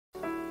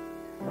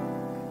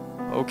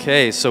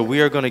Okay, so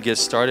we are going to get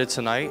started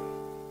tonight,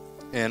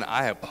 and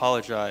I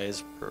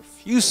apologize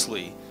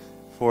profusely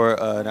for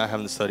not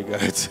having the study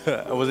guides.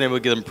 I wasn't able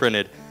to get them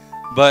printed,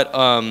 but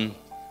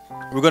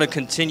we're going to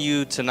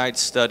continue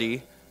tonight's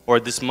study, or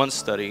this month's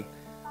study,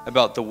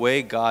 about the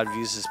way God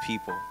views his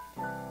people.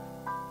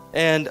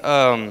 And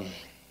I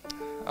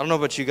don't know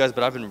about you guys,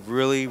 but I've been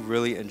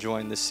really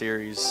enjoying this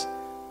series.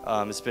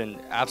 It's been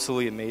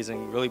absolutely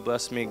amazing, really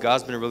blessed me.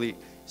 God's been really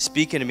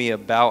speaking to me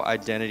about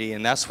identity,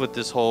 and that's what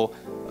this whole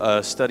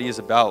study is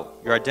about,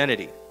 your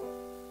identity.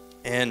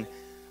 And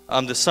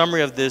the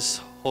summary of this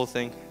whole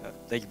thing,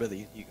 thank you, brother.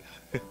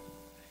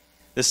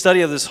 The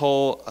study of this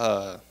whole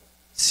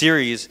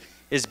series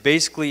is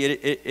basically,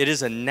 it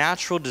is a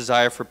natural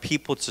desire for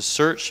people to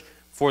search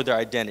for their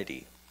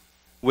identity,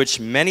 which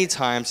many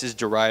times is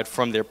derived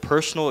from their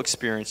personal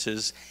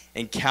experiences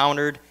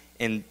encountered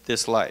in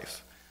this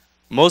life.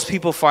 Most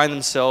people find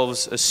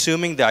themselves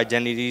assuming the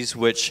identities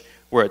which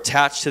were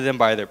attached to them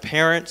by their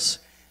parents,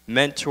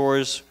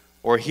 mentors,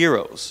 or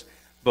heroes.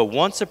 But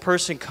once a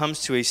person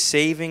comes to a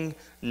saving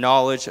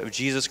knowledge of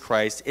Jesus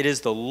Christ, it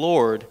is the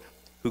Lord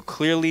who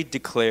clearly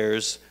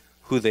declares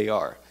who they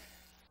are.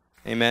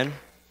 Amen?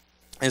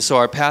 And so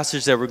our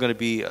passage that we're going to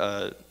be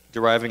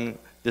deriving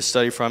this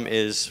study from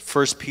is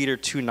 1 Peter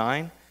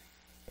 2:9.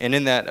 And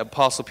in that,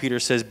 Apostle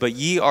Peter says, "But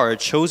ye are a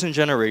chosen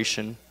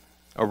generation,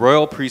 a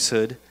royal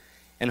priesthood,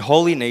 and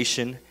holy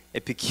nation, a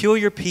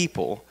peculiar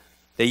people,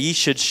 that ye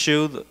should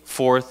shew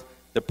forth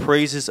the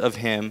praises of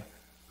him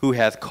who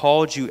hath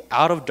called you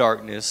out of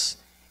darkness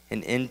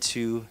and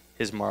into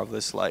his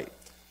marvelous light."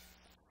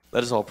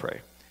 Let us all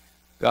pray.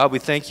 God, we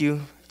thank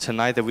you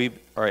tonight that we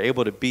are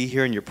able to be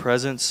here in your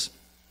presence.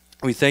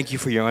 We thank you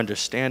for your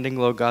understanding,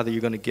 Lord God, that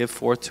you're going to give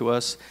forth to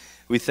us.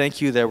 We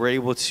thank you that we're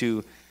able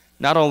to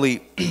not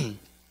only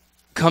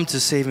come to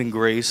saving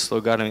grace,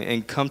 Lord God,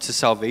 and come to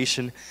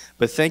salvation,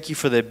 but thank you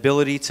for the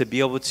ability to be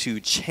able to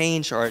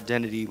change our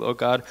identity, Lord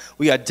God.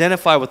 We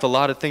identify with a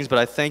lot of things, but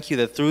I thank you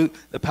that through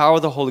the power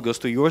of the Holy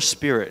Ghost, through your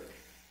Spirit,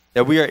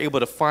 that we are able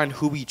to find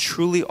who we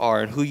truly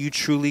are and who you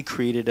truly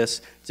created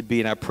us to be.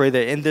 And I pray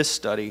that in this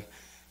study,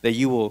 that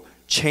you will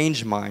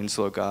change minds,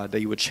 Lord God,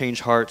 that you will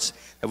change hearts,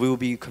 that we will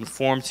be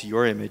conformed to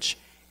your image.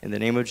 In the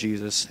name of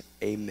Jesus,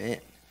 amen.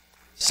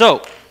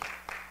 So,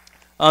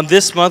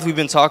 this month we've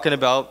been talking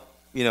about,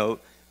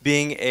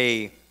 being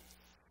a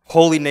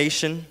holy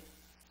nation,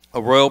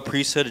 a royal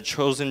priesthood, a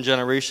chosen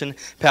generation.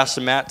 Pastor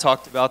Matt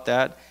talked about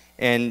that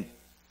and,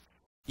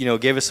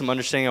 gave us some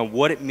understanding on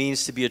what it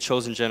means to be a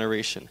chosen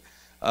generation.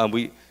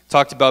 We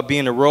talked about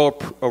being a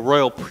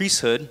royal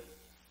priesthood.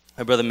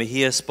 My brother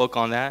Mejia spoke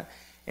on that.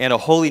 And a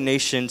holy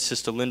nation,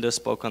 Sister Linda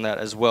spoke on that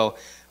as well.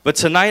 But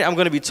tonight I'm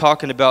going to be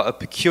talking about a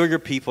peculiar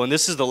people. And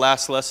this is the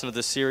last lesson of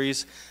the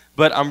series.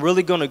 But I'm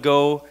really going to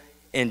go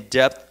in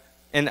depth.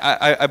 And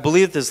I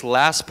believe this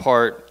last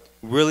part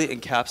really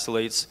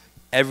encapsulates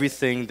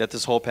everything that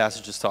this whole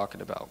passage is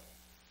talking about.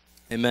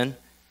 Amen?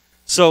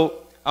 So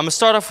I'm going to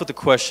start off with a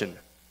question.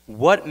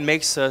 What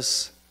makes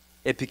us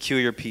a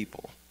peculiar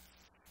people?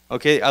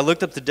 Okay, I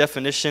looked up the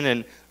definition,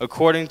 and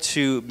according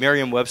to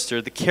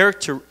Merriam-Webster,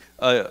 the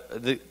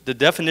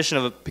definition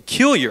of a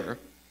peculiar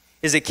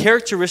is a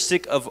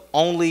characteristic of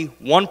only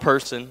one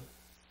person,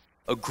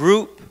 a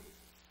group,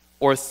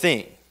 or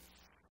thing.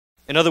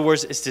 In other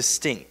words, it's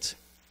distinct.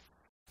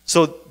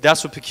 So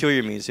that's what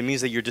peculiar means. It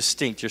means that you're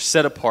distinct, you're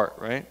set apart,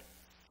 right?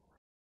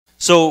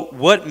 So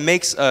what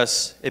makes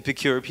us a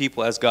peculiar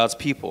people as God's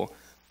people?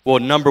 Well,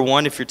 number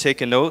one, if you're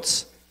taking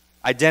notes,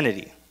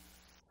 identity.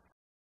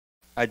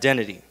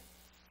 Identity.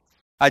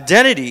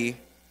 Identity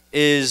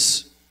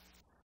is,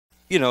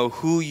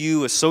 who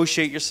you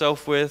associate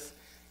yourself with.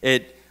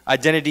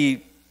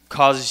 Identity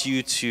causes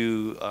you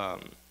to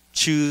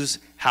choose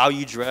how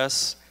you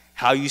dress,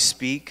 how you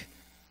speak,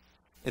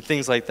 and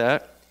things like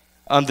that.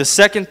 The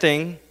second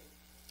thing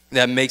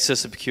that makes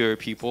us a peculiar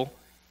people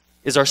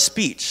is our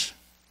speech.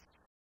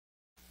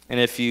 And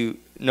if you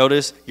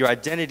notice, your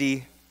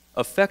identity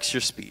affects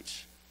your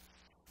speech.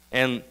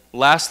 And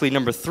lastly,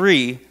 number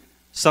three,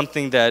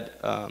 something that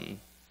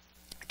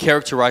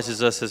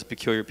characterizes us as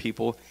peculiar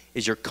people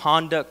is your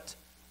conduct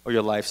or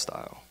your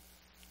lifestyle.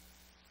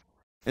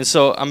 And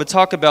so I'm going to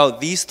talk about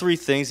these three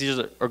things. These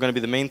are going to be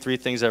the main three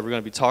things that we're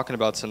going to be talking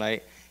about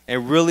tonight,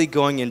 and really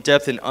going in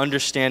depth and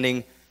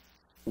understanding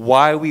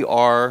why we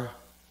are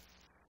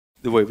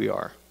the way we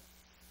are.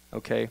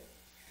 Okay?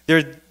 There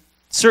are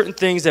certain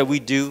things that we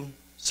do,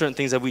 certain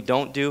things that we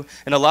don't do,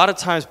 and a lot of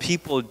times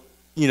people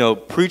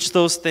preach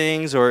those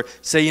things or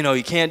say,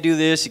 you can't do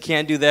this, you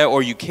can't do that,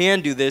 or you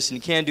can do this and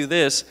you can't do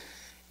this,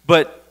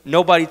 but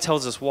nobody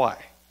tells us why.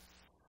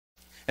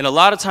 And a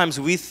lot of times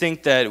we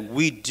think that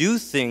we do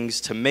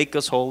things to make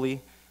us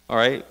holy, all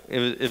right?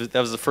 That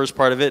was the first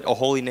part of it, a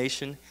holy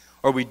nation.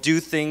 Or we do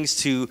things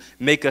to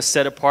make us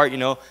set apart,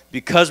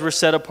 because we're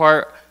set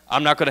apart,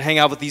 I'm not going to hang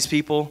out with these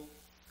people,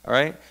 all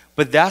right?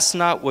 But that's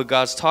not what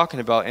God's talking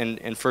about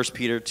in 1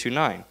 Peter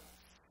 2:9.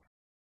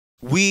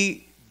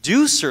 We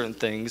do certain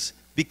things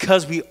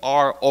because we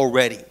are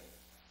already.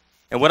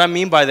 And what I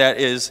mean by that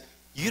is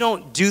you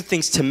don't do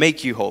things to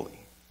make you holy.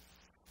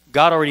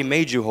 God already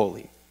made you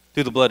holy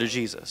through the blood of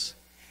Jesus.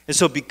 And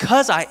so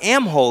because I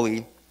am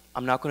holy,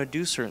 I'm not going to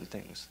do certain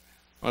things,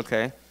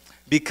 okay?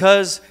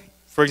 Because,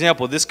 for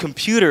example, this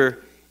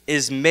computer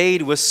is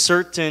made with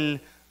certain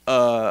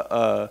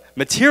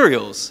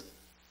materials.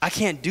 I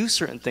can't do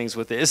certain things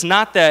with it. It's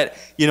not that,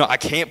 I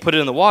can't put it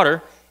in the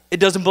water. It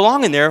doesn't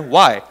belong in there.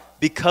 Why?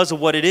 Because of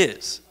what it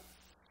is.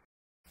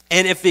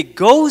 And if it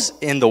goes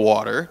in the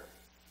water,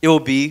 it will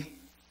be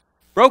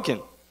broken,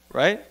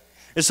 right?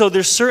 And so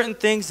there's certain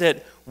things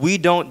that we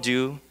don't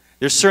do.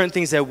 There's certain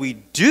things that we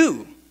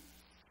do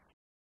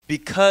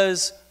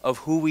because of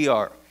who we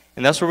are.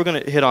 And that's what we're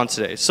going to hit on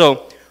today.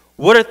 So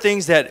what are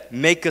things that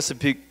make us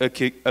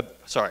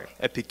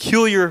a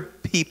peculiar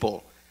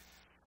people?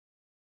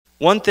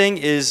 One thing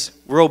is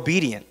we're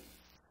obedient.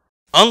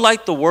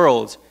 Unlike the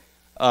world,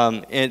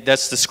 and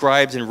that's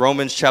described in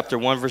Romans chapter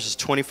 1, verses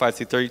 25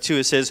 through 32,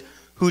 it says,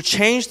 who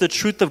changed the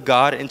truth of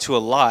God into a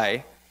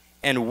lie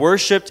and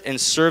worshipped and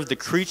served the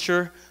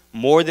creature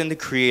more than the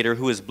Creator,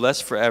 who is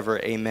blessed forever.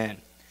 Amen.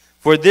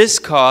 For this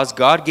cause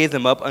God gave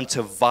them up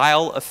unto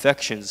vile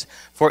affections,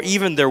 for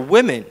even their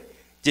women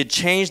did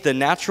change the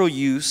natural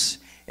use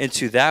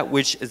into that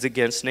which is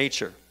against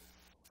nature.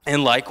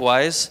 And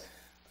likewise,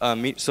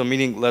 so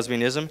meaning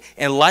lesbianism,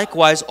 and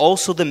likewise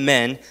also the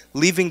men,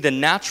 leaving the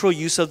natural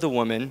use of the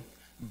woman,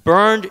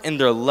 burned in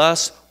their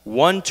lust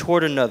one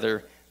toward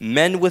another,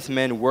 men with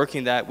men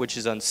working that which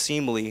is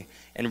unseemly,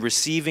 and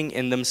receiving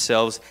in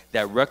themselves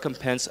that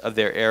recompense of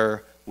their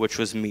error, which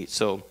was meat.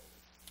 So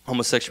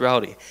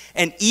homosexuality.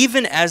 And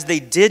even as they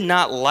did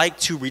not like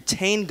to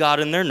retain God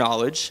in their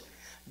knowledge,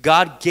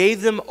 God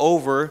gave them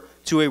over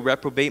to a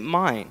reprobate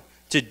mind,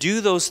 to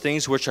do those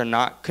things which are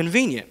not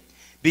convenient,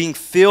 being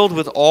filled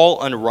with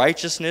all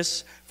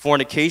unrighteousness,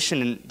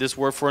 fornication. And this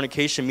word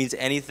fornication means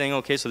anything,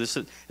 okay? So this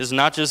is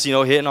not just,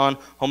 hitting on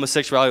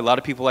homosexuality. A lot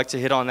of people like to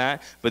hit on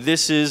that. But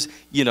this is,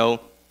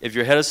 if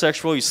you're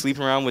heterosexual, you're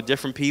sleeping around with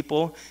different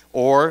people,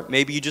 or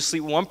maybe you just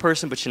sleep with one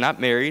person, but you're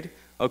not married,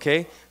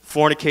 okay?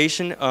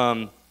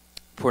 Fornication,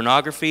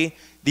 pornography.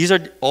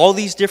 All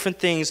these different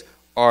things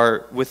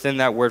are within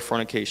that word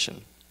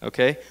fornication,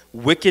 okay?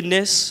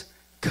 Wickedness,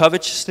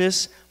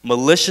 covetousness,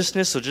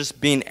 maliciousness, so just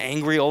being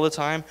angry all the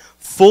time,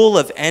 full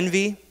of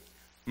envy,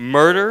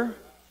 murder,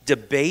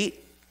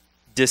 debate,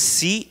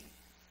 deceit,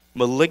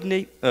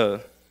 malignity,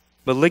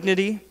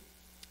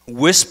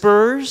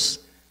 whisperers,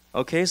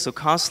 okay, so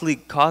constantly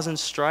causing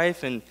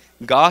strife and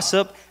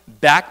gossip,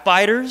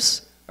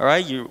 backbiters, all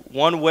right, you're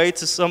one way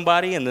to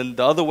somebody and then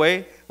the other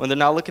way when they're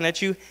not looking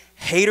at you,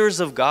 haters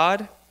of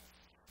God,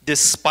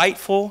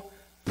 despiteful,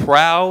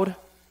 proud,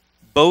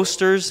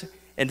 boasters,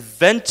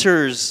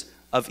 inventors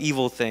of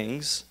evil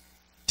things,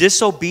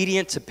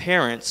 disobedient to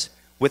parents,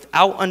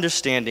 without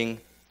understanding,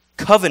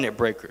 covenant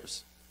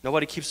breakers.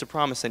 Nobody keeps the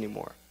promise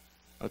anymore.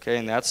 Okay,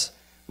 and that's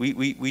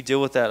we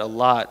deal with that a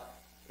lot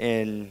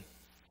in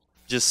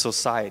just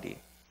society.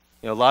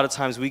 A lot of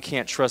times we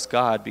can't trust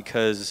God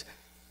because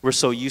we're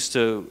so used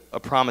to a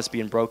promise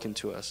being broken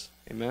to us.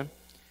 Amen.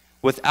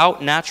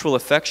 Without natural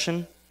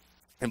affection,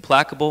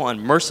 implacable,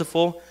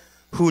 unmerciful,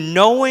 who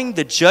knowing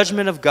the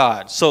judgment of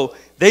God. So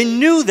they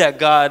knew that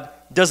God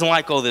doesn't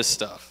like all this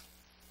stuff.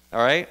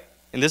 All right?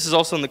 And this is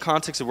also in the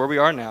context of where we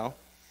are now.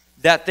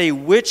 That they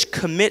which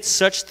commit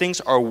such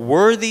things are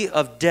worthy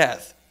of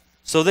death.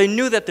 So they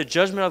knew that the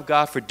judgment of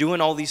God for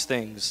doing all these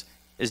things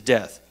is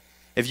death.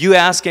 If you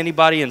ask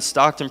anybody in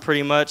Stockton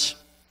pretty much,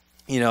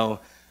 do you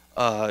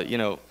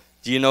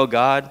know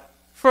God?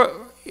 For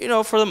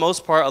the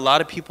most part, a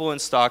lot of people in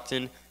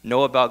Stockton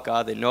know about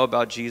God. They know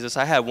about Jesus.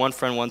 I had one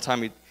friend one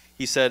time,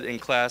 he said in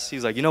class, he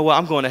was like, you know what,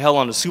 I'm going to hell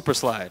on a super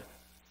slide.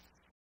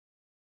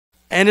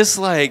 And it's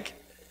like,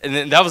 and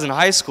then that was in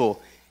high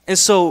school. And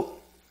so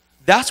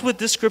that's what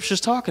this scripture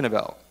is talking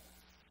about.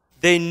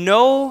 They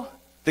know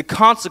the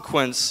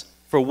consequence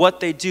for what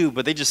they do,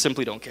 but they just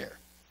simply don't care.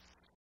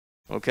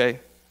 Okay?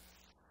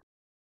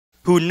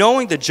 Who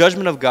knowing the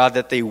judgment of God,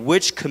 that they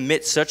which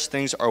commit such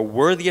things are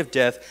worthy of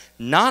death,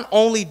 not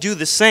only do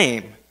the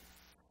same,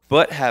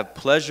 but have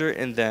pleasure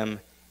in them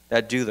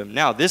that do them.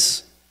 Now,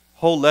 this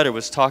whole letter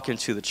was talking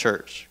to the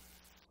church.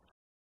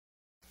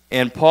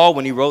 And Paul,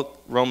 when he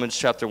wrote Romans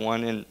chapter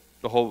 1 and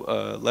the whole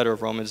letter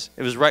of Romans,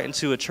 it was writing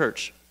to a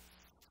church.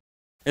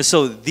 And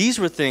so these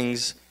were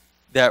things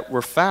that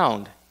were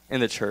found in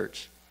the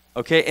church.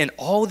 Okay? And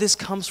all this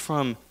comes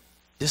from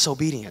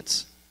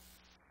disobedience.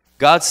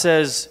 God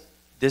says,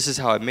 this is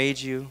how I made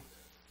you.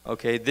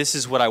 Okay? This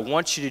is what I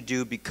want you to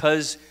do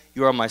because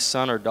you are my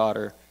son or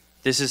daughter.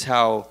 This is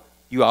how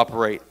you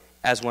operate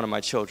as one of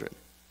my children.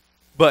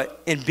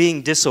 But in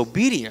being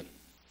disobedient,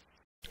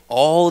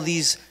 all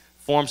these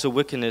forms of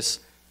wickedness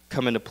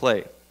come into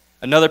play.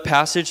 Another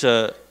passage,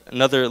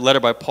 another letter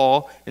by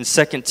Paul in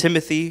 2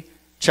 Timothy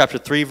chapter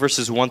 3,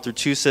 verses 1 through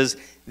 2 says,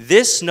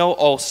 this know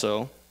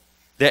also,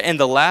 that in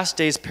the last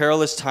days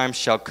perilous times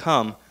shall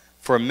come,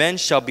 for men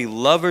shall be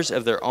lovers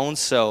of their own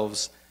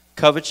selves,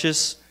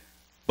 covetous,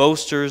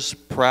 boasters,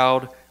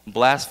 proud,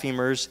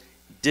 blasphemers,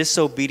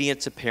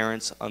 disobedient to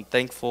parents,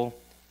 unthankful,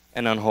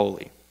 and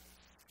unholy.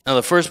 Now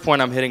the first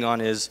point I'm hitting on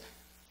is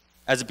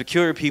as a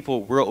peculiar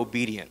people, we're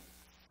obedient.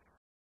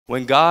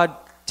 When God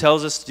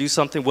tells us to do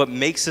something, what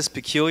makes us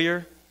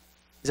peculiar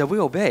is that we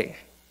obey.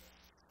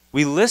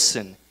 We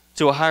listen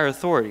to a higher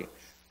authority.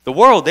 The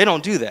world, they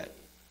don't do that.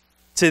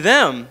 To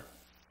them,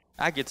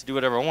 I get to do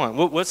whatever I want.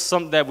 What's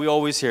something that we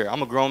always hear?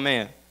 I'm a grown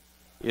man,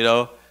 you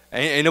know?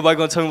 Ain't nobody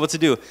going to tell me what to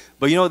do.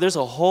 But you know, there's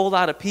a whole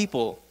lot of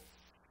people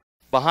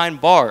behind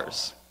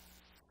bars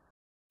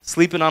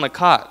sleeping on a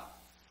cot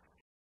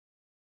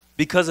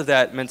because of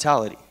that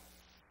mentality.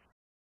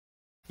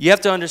 You have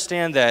to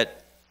understand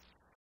that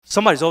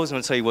somebody's always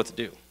going to tell you what to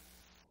do.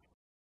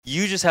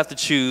 You just have to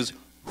choose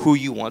who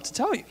you want to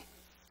tell you.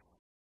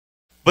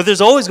 But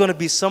there's always going to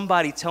be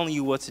somebody telling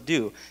you what to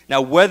do.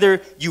 Now,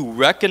 whether you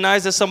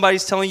recognize that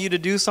somebody's telling you to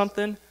do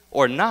something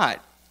or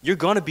not, you're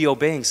going to be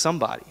obeying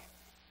somebody.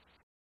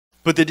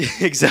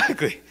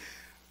 Exactly.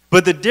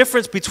 But the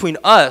difference between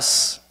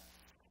us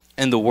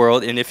and the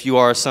world, and if you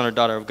are a son or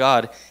daughter of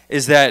God,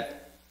 is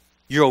that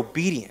you're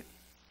obedient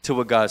to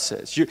what God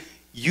says.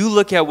 You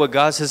look at what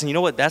God says, and you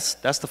know what? That's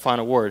the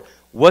final word.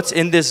 What's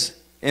in this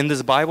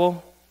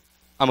Bible?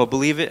 I'm going to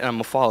believe it, and I'm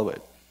going to follow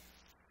it.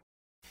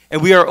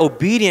 And we are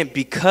obedient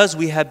because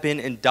we have been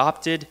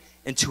adopted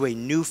into a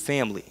new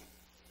family,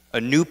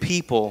 a new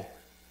people,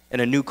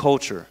 and a new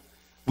culture.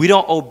 We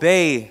don't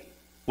obey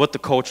what the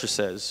culture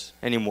says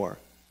anymore.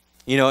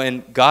 You know,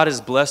 and God has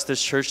blessed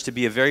this church to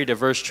be a very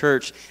diverse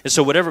church. And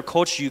so whatever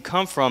culture you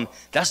come from,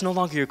 that's no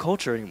longer your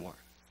culture anymore.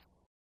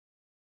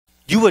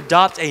 You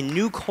adopt a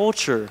new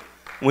culture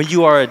when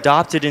you are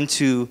adopted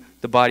into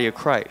the body of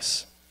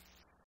Christ.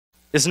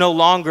 It's no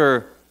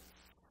longer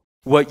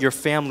what your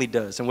family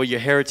does and what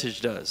your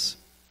heritage does.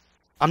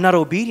 I'm not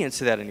obedient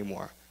to that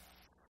anymore.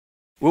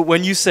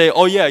 When you say,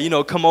 oh yeah, you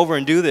know, come over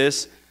and do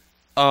this,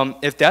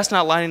 if that's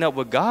not lining up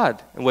with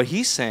God and what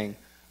He's saying,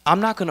 I'm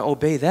not going to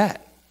obey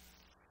that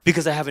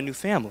because I have a new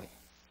family.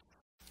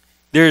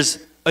 There's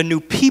a new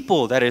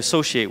people that I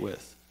associate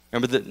with.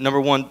 Remember, the number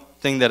one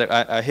thing that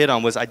I hit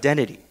on was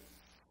identity.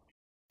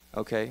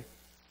 Okay?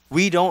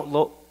 We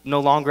don't no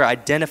longer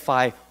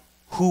identify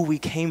who we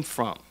came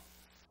from.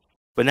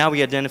 But now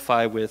we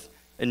identify with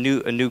a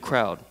new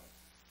crowd.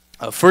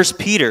 1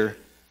 Peter,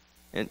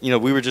 and you know,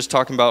 we were just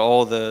talking about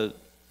all the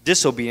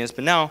disobedience,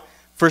 but now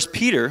 1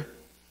 Peter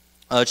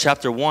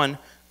chapter 1,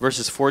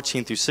 verses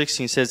 14 through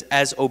 16 says,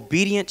 as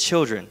obedient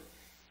children,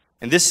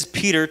 and this is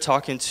Peter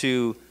talking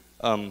to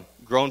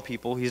grown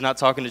people. He's not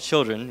talking to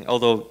children,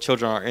 although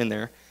children are in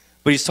there,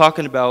 but he's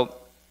talking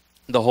about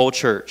the whole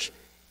church.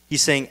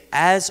 He's saying,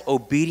 as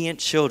obedient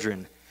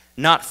children,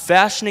 not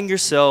fashioning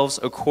yourselves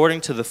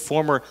according to the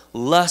former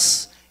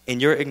lusts in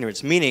your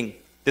ignorance, meaning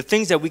the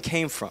things that we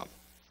came from,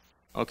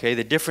 okay,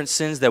 the different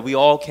sins that we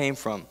all came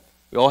from.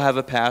 We all have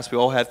a past. We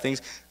all have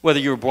things. Whether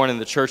you were born in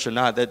the church or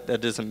not,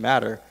 that doesn't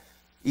matter.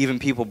 Even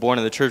people born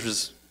in the church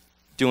was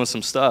doing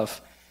some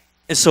stuff.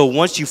 And so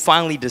once you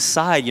finally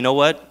decide, you know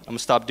what, I'm going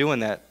to stop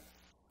doing that,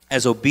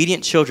 as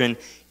obedient children,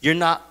 you're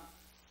not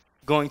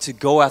going to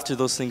go after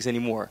those things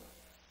anymore.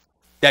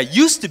 That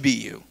used to be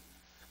you.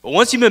 But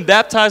once you've been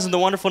baptized in the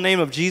wonderful name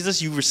of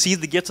Jesus, you've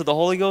received the gift of the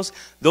Holy Ghost,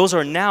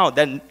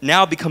 that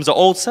now becomes an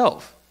old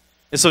self.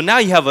 And so now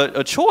you have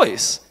a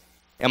choice.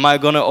 Am I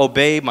going to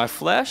obey my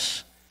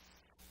flesh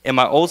and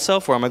my old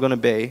self, or am I going to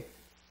obey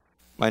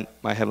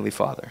my heavenly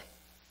Father?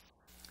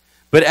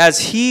 But as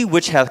He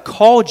which hath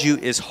called you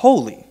is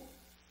holy,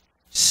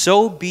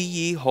 so be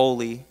ye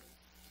holy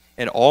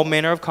in all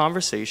manner of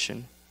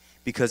conversation,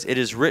 because it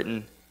is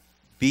written,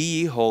 be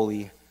ye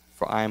holy,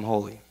 for I am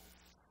holy.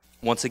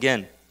 Once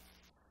again,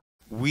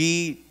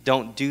 we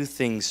don't do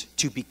things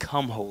to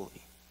become holy.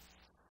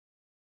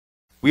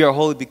 We are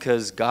holy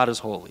because God is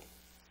holy.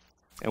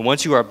 And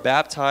once you are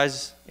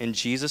baptized in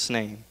Jesus'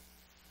 name,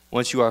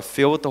 once you are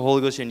filled with the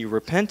Holy Ghost and you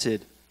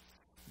repented,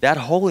 that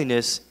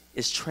holiness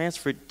is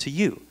transferred to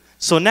you.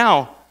 So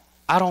now,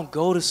 I don't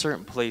go to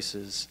certain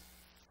places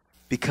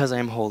because I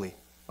am holy,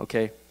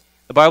 okay?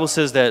 The Bible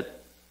says that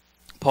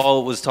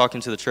Paul was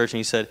talking to the church and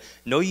he said,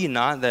 know ye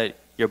not that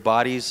your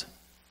bodies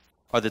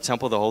are the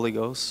temple of the Holy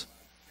Ghost?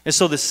 And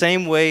so the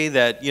same way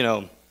that, you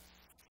know,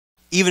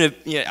 even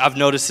if, you know, I've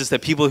noticed this,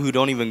 that people who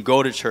don't even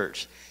go to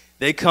church,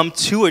 they come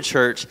to a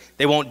church,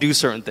 they won't do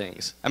certain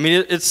things. I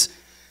mean,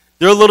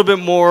 they're a little bit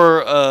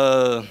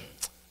more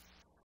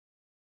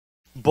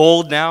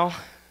bold now,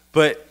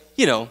 but,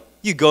 you know,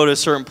 you go to a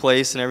certain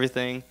place and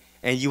everything,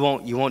 and you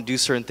won't do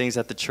certain things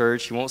at the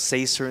church. You won't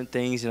say certain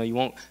things. You know, you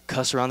won't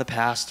cuss around the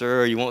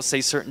pastor, or you won't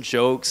say certain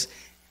jokes.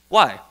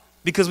 Why?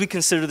 Because we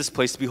consider this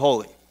place to be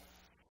holy.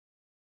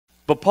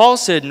 But Paul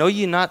said, know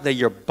ye not that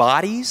your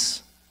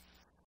bodies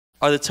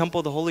are the temple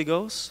of the Holy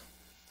Ghost?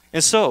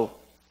 And so,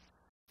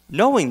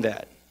 knowing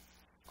that,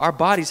 our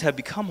bodies have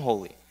become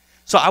holy.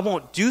 So I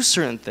won't do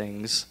certain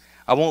things.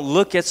 I won't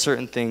look at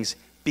certain things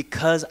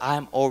because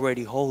I'm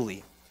already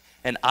holy.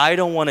 And I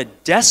don't want to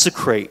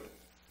desecrate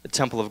the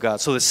temple of God.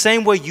 So the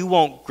same way you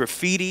won't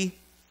graffiti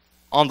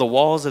on the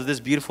walls of this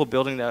beautiful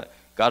building that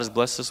God has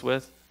blessed us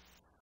with,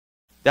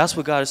 that's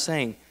what God is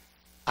saying.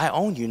 I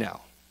own you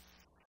now.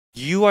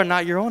 You are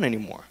not your own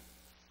anymore.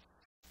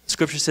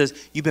 Scripture says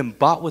you've been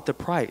bought with a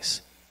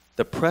price,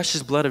 the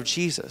precious blood of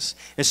Jesus.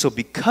 And so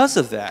because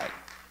of that,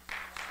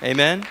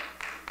 amen,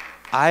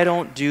 I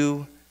don't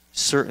do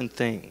certain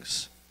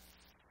things.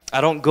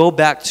 I don't go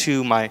back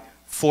to my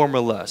former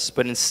lusts,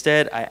 but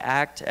instead I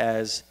act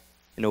as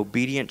an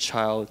obedient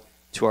child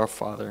to our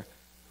Father,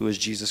 who is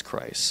Jesus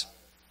Christ.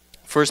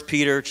 1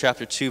 Peter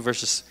chapter 2,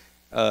 verses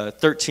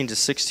 13 to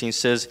 16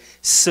 says,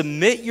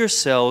 submit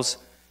yourselves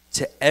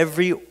to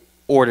every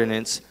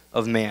ordinance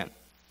of man.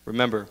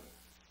 Remember,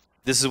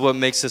 this is what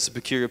makes us a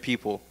peculiar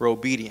people. We're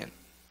obedient.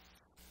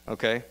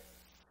 Okay?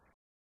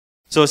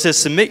 So it says,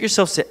 submit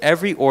yourselves to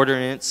every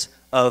ordinance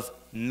of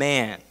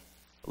man.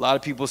 A lot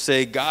of people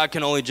say, God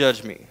can only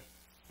judge me.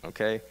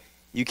 Okay?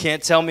 You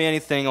can't tell me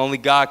anything. Only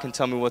God can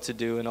tell me what to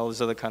do and all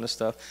this other kind of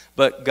stuff.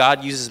 But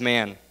God uses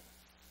man.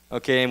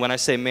 Okay? And when I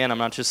say man, I'm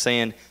not just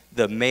saying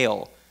the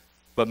male,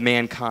 but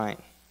mankind.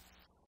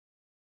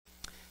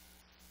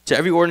 To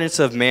every ordinance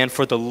of man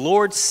for the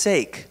Lord's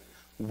sake,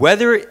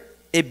 whether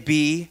it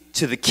be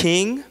to the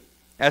king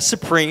as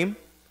supreme,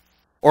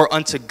 or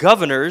unto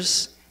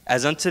governors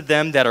as unto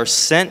them that are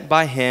sent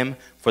by him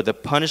for the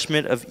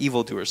punishment of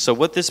evildoers. So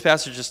what this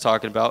passage is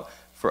talking about,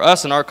 for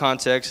us in our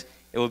context,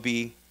 it will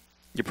be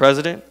your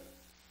president,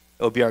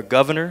 it will be our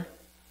governor.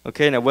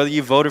 Okay, now whether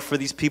you voted for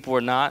these people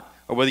or not,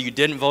 or whether you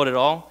didn't vote at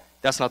all,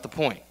 that's not the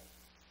point.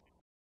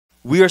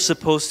 We are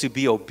supposed to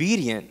be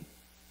obedient,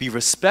 be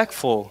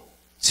respectful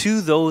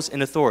to those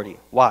in authority.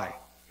 Why?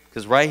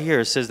 Because right here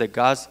it says that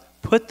God's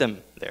put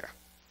them there.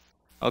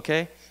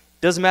 Okay?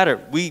 Doesn't matter.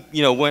 We,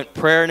 went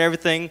prayer and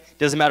everything.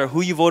 Doesn't matter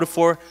who you voted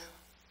for.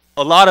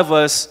 A lot of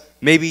us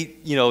maybe,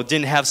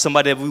 didn't have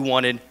somebody that we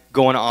wanted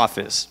go into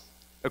office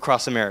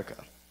across America.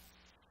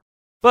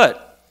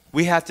 But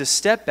we have to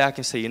step back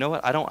and say, you know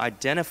what? I don't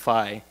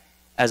identify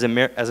as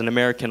an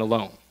American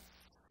alone.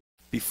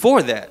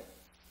 Before that,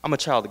 I'm a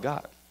child of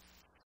God.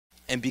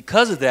 And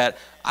because of that,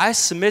 I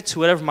submit to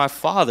whatever my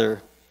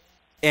Father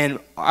and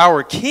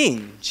our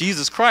King,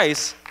 Jesus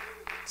Christ,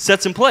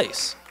 sets in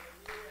place.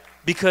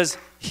 Because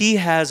he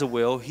has a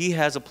will, he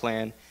has a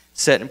plan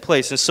set in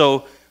place. And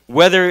so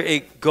whether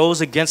it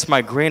goes against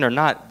my grain or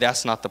not,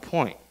 that's not the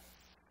point.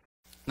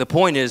 The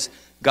point is,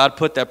 God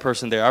put that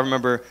person there. I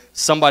remember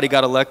somebody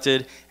got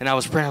elected, and I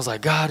was praying. I was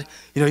like, God,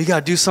 you got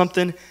to do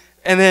something.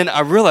 And then I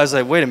realized,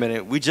 wait a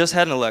minute, we just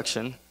had an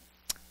election,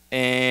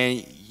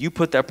 and you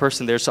put that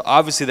person there, so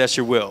obviously that's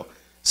your will.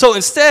 So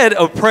instead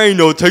of praying,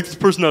 no, take this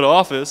person out of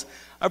office,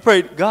 I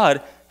prayed,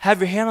 God, have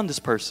your hand on this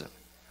person.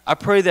 I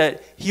pray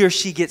that he or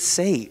she gets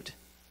saved.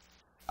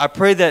 I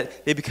pray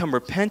that they become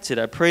repentant.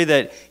 I pray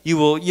that you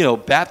will,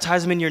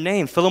 baptize them in your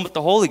name, fill them with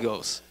the Holy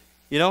Ghost.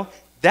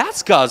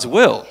 That's God's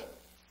will.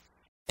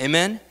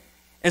 Amen?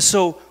 And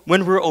so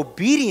when we're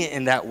obedient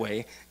in that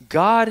way,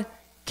 God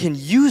can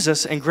use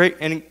us in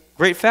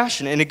great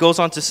fashion. And it goes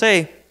on to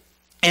say,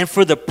 and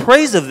for the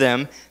praise of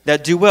them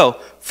that do well.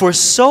 For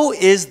so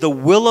is the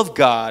will of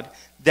God,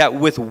 that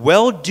with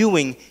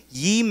well-doing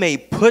ye may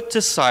put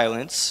to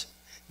silence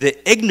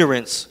the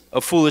ignorance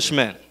of foolish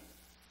men.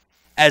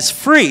 As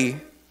free,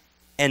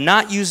 and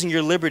not using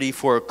your liberty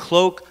for a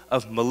cloak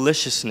of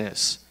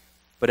maliciousness,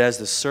 but as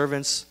the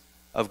servants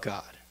of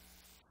God.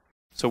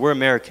 So we're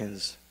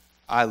Americans.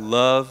 I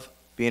love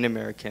being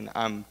American.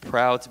 I'm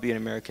proud to be an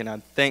American. I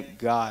thank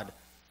God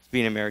for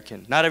being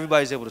American. Not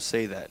everybody's able to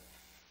say that.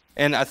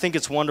 And I think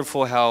it's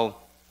wonderful how,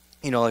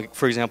 like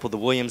for example, the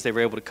Williams, they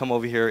were able to come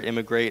over here,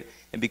 immigrate,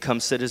 and become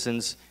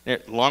citizens.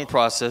 Long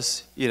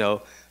process,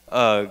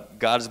 God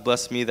has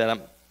blessed me that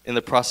I'm in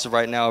the process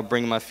right now of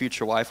bringing my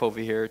future wife over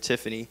here,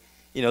 Tiffany,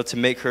 to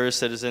make her a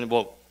citizen.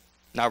 Well,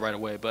 not right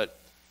away, but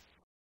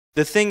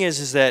the thing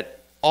is that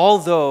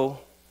although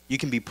you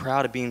can be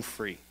proud of being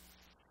free,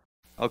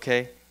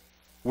 okay,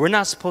 we're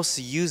not supposed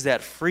to use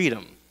that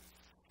freedom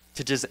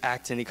to just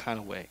act any kind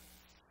of way.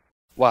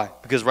 Why?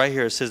 Because right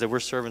here it says that we're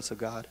servants of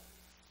God.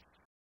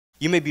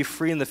 You may be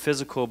free in the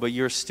physical, but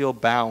you're still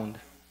bound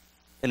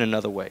in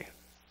another way.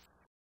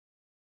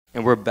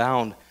 And we're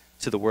bound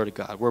to the Word of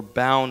God. We're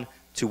bound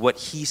to what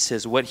He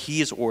says, what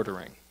He is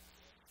ordering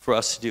for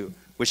us to do,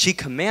 which He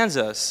commands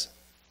us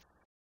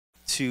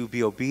to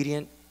be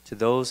obedient to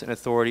those in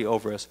authority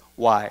over us.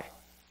 Why?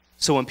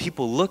 So when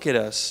people look at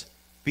us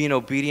being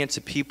obedient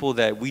to people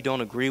that we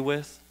don't agree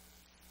with,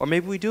 or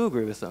maybe we do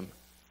agree with them,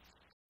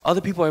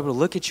 other people are able to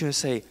look at you and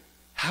say,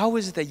 how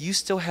is it that you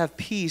still have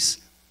peace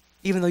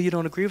even though you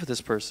don't agree with this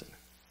person?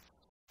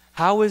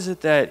 How is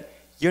it that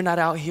you're not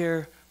out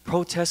here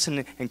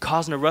protesting and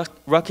causing a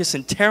ruckus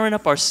and tearing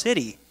up our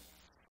city?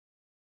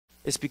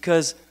 It's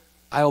because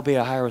I obey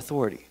a higher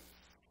authority.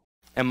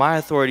 And my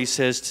authority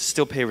says to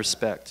still pay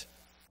respect,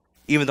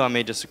 even though I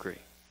may disagree.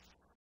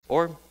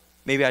 Or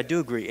maybe I do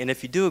agree. And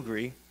if you do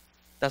agree,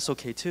 that's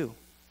okay too.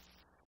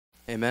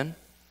 Amen?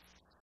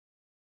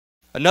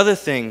 Another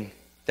thing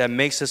that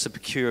makes us a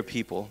peculiar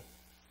people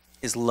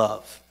is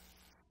love.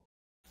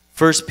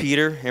 1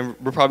 Peter, and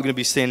we're probably going to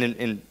be staying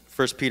in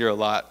 1 Peter a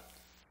lot,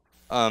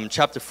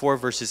 chapter 4,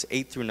 verses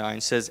 8 through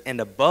 9 says, and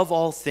above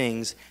all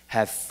things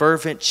have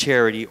fervent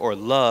charity or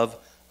love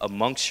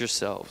amongst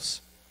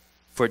yourselves.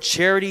 For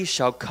charity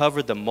shall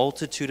cover the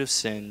multitude of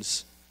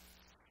sins.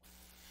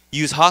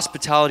 Use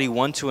hospitality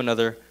one to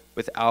another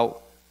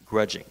without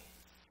grudging.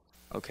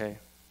 Okay?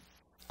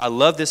 I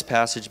love this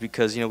passage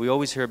because, we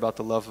always hear about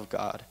the love of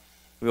God.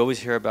 We always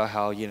hear about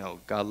how,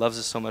 God loves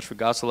us so much. For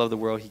God so loved the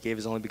world, he gave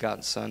his only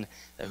begotten Son,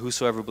 that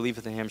whosoever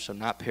believeth in him shall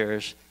not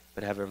perish,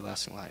 but have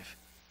everlasting life.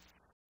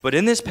 But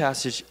in this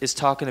passage, it's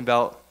talking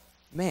about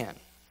man.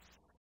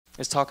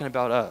 It's talking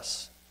about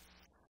us.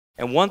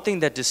 And one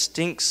thing that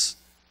distinguishes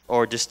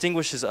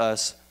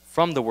us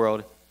from the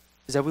world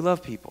is that we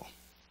love people.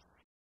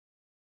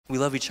 We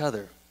love each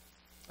other.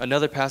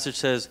 Another passage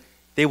says,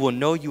 they will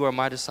know you are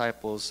my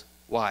disciples.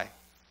 Why?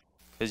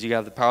 Because you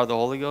have the power of the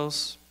Holy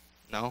Ghost?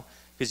 No.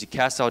 Because you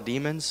cast out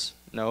demons?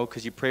 No.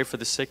 Because you pray for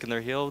the sick and they're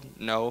healed?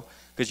 No.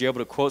 Because you're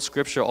able to quote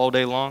scripture all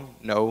day long?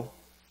 No.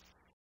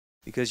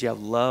 Because you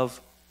have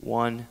love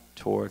one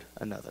toward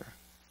another.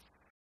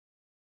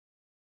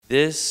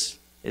 This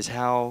is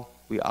how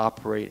we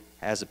operate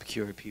as a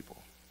peculiar people.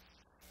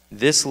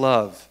 This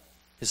love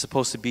is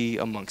supposed to be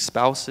amongst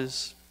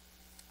spouses.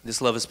 This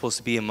love is supposed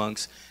to be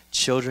amongst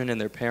children and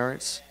their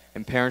parents,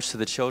 and parents to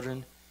the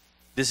children.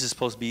 This is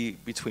supposed to be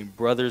between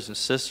brothers and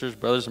sisters,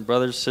 brothers and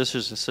brothers,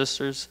 sisters and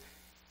sisters.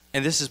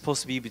 And this is supposed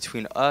to be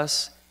between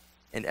us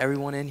and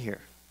everyone in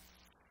here.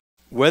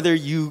 Whether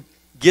you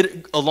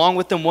get along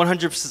with them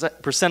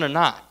 100% or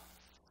not,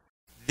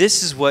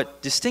 this is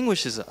what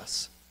distinguishes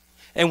us.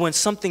 And when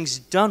something's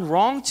done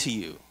wrong to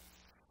you,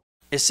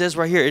 it says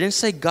right here, it didn't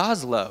say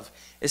God's love.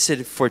 It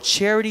said, for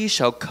charity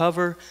shall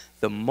cover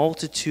the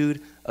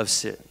multitude of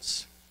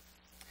sins.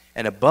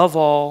 And above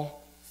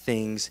all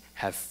things,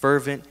 have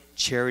fervent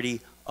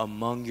charity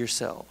among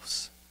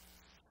yourselves.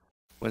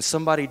 When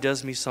somebody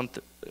does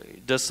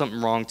something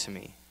wrong to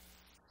me,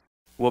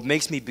 what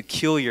makes me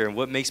peculiar and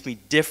what makes me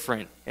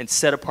different and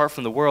set apart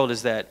from the world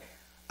is that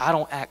I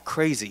don't act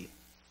crazy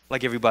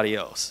like everybody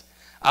else.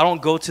 I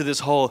don't go to this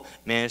whole,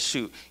 man,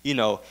 shoot,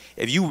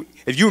 if you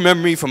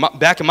remember me from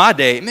back in my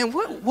day, man,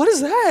 what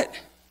is that?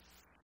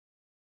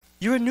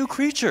 You're a new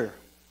creature.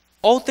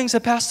 Old things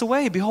have passed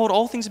away. Behold,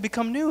 all things have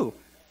become new.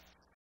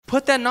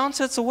 Put that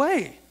nonsense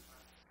away.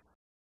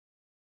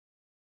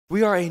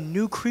 We are a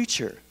new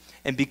creature.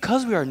 And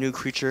because we are a new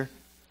creature,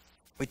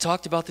 we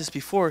talked about this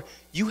before,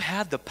 you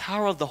have the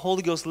power of the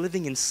Holy Ghost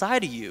living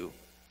inside of you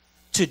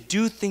to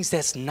do things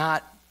that's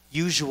not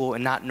usual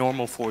and not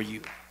normal for you.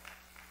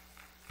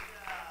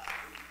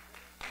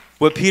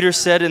 What Peter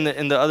said in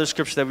the other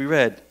scripture that we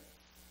read,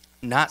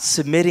 not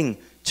submitting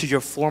to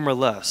your former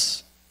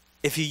lusts.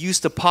 If you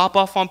used to pop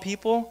off on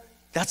people,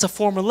 that's a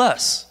former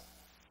lust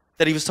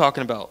that he was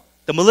talking about.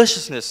 The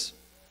maliciousness,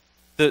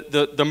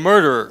 the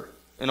murder,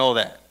 and all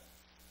that.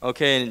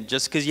 Okay, and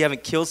just because you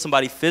haven't killed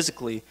somebody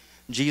physically,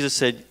 Jesus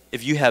said,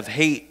 if you have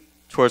hate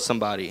towards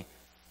somebody,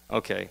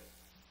 okay,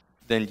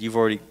 then you've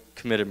already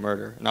committed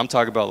murder. And I'm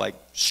talking about like,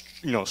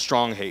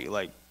 strong hate.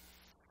 Like,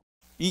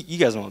 you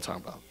guys know what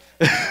I'm talking about.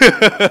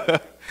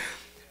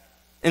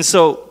 And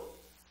so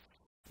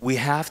we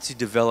have to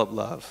develop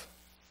love.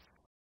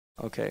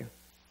 Okay.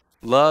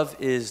 Love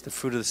is the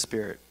fruit of the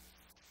Spirit.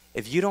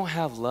 If you don't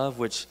have love,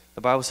 which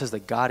the Bible says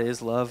that God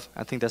is love,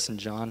 I think that's in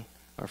John,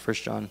 or 1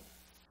 John.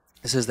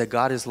 It says that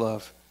God is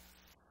love.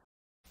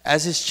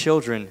 As his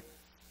children,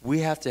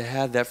 we have to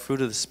have that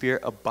fruit of the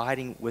Spirit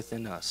abiding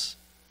within us.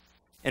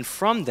 And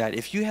from that,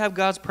 if you have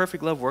God's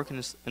perfect love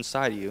working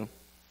inside of you,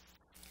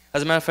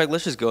 as a matter of fact,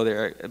 let's just go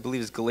there. I believe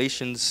it's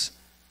Galatians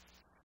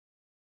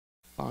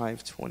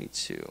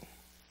 5:22.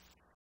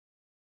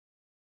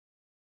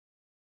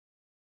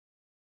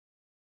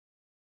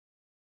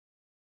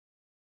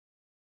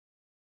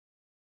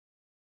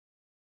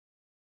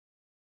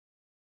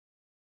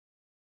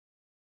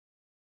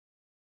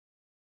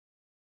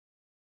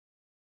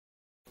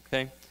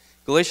 Okay,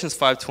 Galatians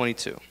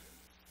 5:22,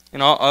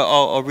 and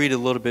I'll read a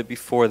little bit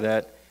before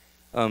that,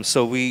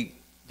 so we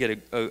get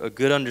a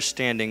good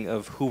understanding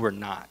of who we're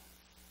not.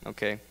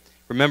 Okay,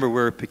 remember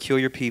we're a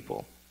peculiar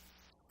people,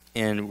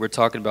 and we're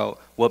talking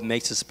about what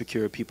makes us a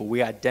peculiar people.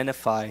 We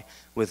identify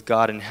with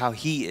God and how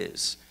He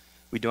is.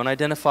 We don't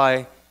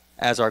identify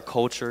as our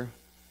culture.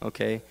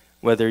 Okay,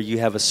 whether you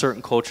have a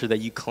certain culture that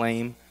you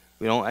claim,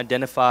 we don't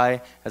identify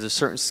as a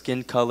certain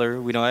skin color.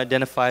 We don't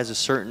identify as a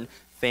certain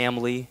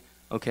family.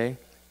 Okay.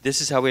 This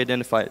is how we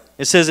identify it.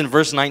 It says in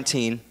verse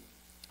 19,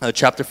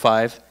 chapter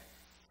 5,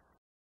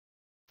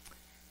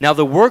 now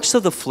the works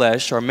of the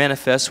flesh are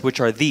manifest, which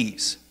are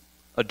these: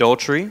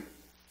 adultery,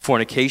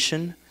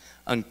 fornication,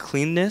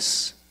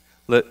 uncleanness,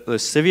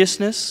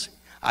 lasciviousness,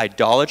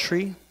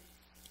 idolatry,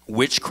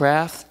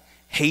 witchcraft,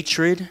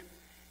 hatred,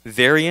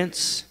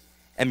 variance,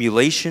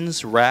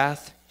 emulations,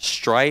 wrath,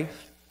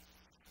 strife,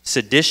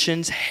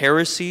 seditions,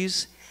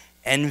 heresies,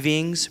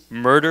 envyings,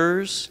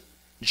 murders,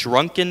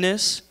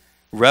 drunkenness,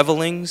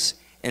 revelings,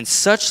 and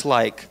such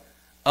like,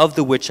 of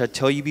the which I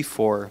tell you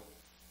before,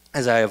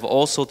 as I have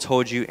also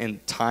told you in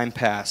time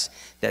past,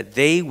 that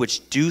they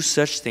which do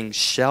such things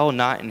shall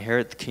not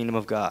inherit the kingdom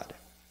of God.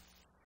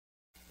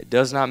 It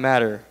does not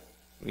matter.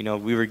 We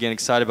were getting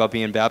excited about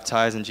being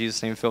baptized in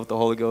Jesus' name, filled with the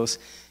Holy Ghost.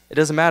 It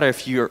doesn't matter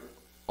if you're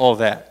all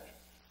that.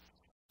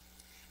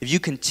 if you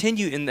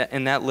continue in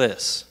that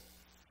list,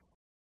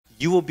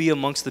 you will be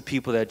amongst the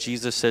people that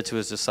Jesus said to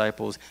his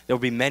disciples, there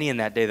will be many in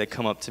that day that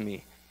come up to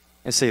me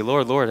and say,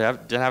 Lord, Lord,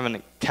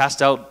 haven't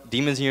cast out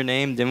demons in your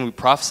name? Didn't we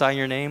prophesy in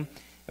your name?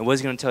 And what is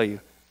he going to tell you?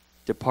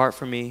 Depart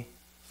from me,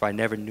 for I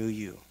never knew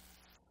you.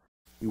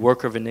 You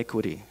worker of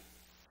iniquity.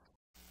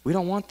 We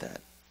don't want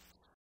that.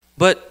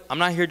 But I'm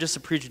not here just to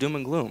preach doom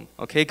and gloom,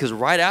 okay? Because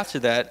right after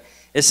that,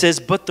 it says,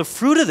 but the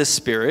fruit of the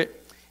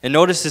Spirit, and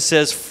notice it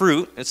says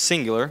fruit, it's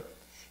singular,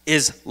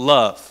 is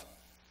love.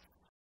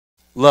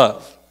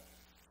 Love.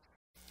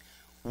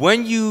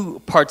 When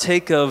you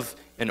partake of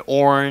an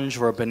orange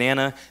or a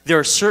banana, there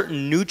are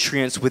certain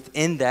nutrients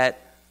within that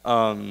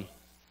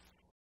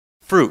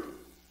fruit.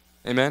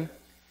 Amen?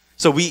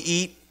 So we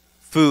eat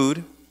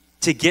food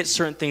to get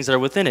certain things that are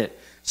within it.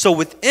 So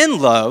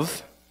within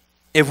love,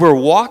 if we're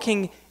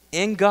walking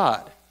in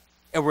God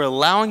and we're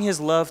allowing his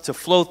love to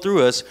flow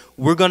through us,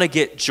 we're going to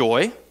get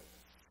joy.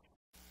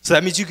 So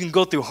that means you can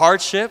go through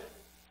hardship.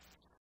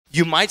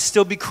 You might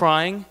still be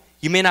crying.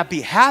 You may not be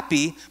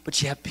happy,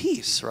 but you have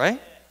peace, right?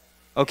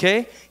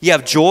 Okay? You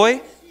have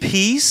joy,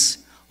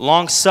 peace,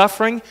 long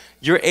suffering.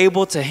 You're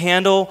able to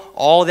handle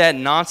all that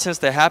nonsense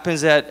that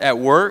happens at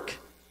work.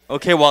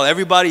 Okay, while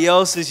everybody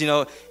else is,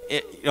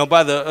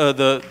 by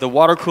the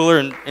water cooler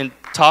and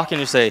talking,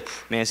 you say,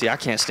 man, see, I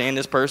can't stand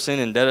this person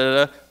and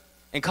da-da-da.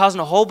 And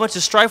causing a whole bunch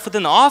of strife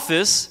within the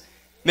office,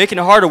 making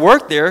it hard to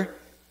work there.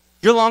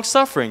 You're long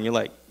suffering. You're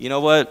like, you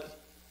know what?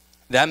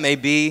 That may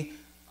be,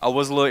 I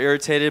was a little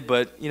irritated,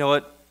 but you know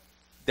what?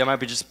 They might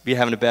just be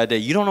having a bad day.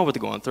 You don't know what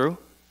they're going through.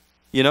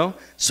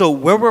 So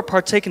where we're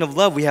partaking of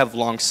love, we have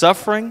long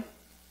suffering,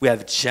 we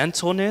have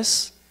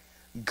gentleness,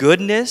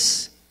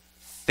 goodness,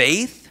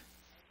 faith,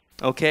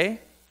 okay,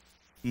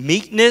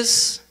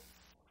 meekness,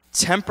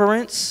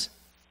 temperance,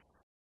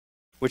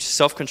 which is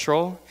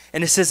self-control.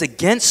 And it says,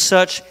 against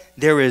such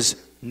there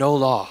is no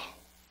law.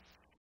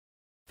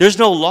 There's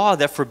no law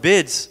that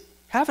forbids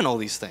having all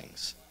these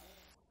things.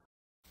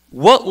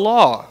 What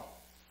law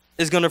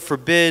is going to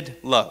forbid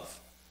love?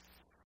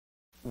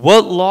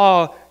 What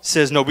law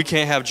says, no, we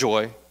can't have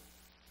joy,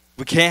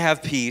 we can't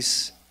have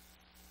peace,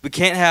 we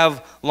can't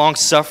have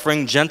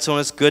long-suffering,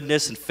 gentleness,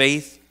 goodness, and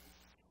faith,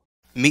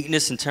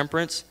 meekness, and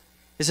temperance?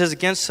 It says,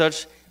 against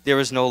such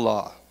there is no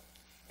law.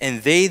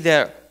 And they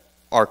that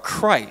are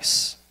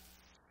Christ,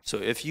 so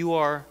if you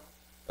are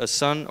a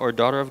son or a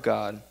daughter of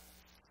God,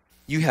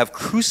 you have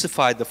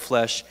crucified the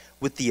flesh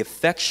with the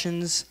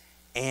affections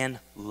and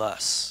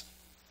lusts,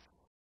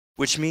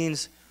 which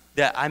means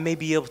that I may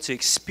be able to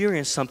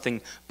experience something,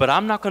 but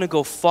I'm not going to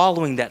go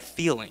following that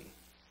feeling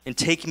and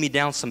taking me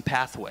down some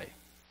pathway.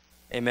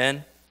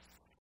 Amen?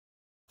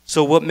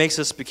 So what makes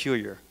us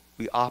peculiar?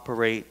 We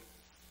operate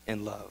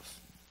in love.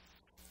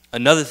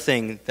 Another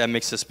thing that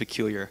makes us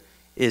peculiar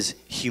is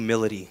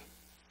humility.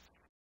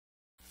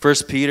 1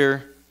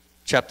 Peter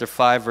chapter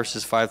 5,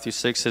 verses 5 through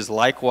 6 says,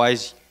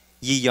 likewise,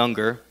 ye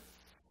younger,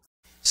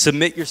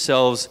 submit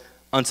yourselves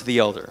unto the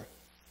elder.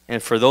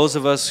 And for those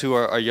of us who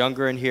are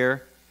younger in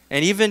here,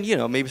 and even,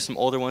 maybe some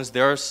older ones,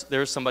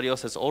 there's somebody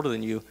else that's older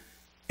than you,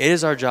 it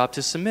is our job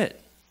to submit,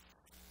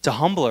 to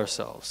humble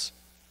ourselves.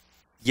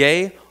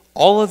 Yea,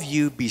 all of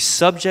you be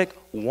subject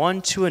one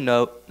to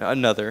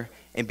another,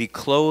 and be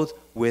clothed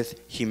with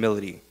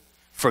humility.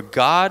 For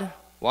God,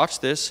 watch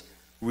this,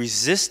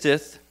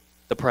 resisteth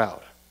the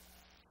proud,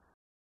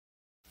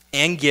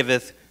 and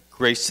giveth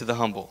grace to the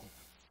humble.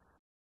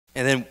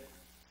 And then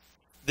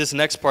this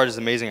next part is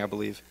amazing, I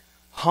believe.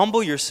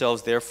 Humble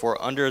yourselves,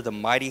 therefore, under the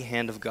mighty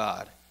hand of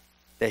God,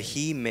 that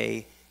he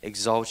may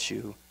exalt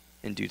you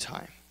in due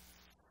time.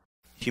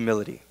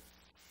 Humility.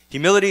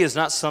 Humility is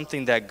not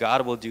something that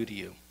God will do to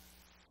you.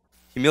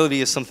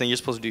 Humility is something you're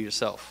supposed to do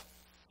yourself.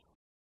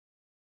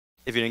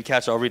 If you didn't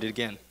catch it, I'll read it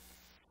again.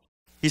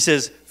 He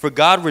says, for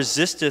God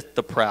resisteth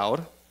the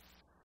proud,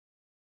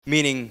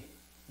 meaning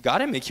God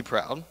didn't make you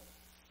proud.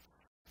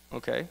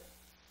 Okay?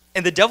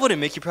 And the devil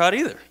didn't make you proud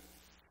either.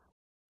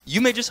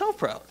 You made yourself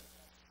proud.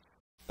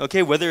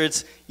 Okay, whether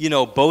it's,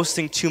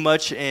 boasting too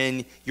much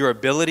in your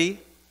ability,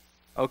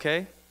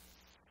 okay?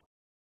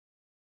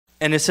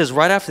 And it says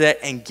right after that,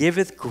 and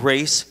giveth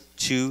grace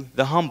to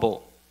the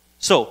humble.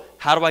 So,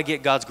 how do I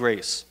get God's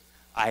grace?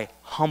 I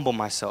humble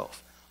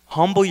myself.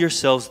 Humble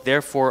yourselves,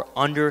 therefore,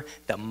 under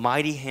the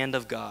mighty hand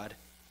of God,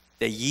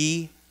 that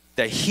he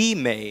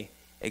may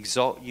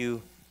exalt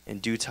you in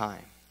due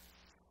time.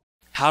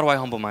 How do I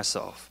humble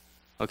myself?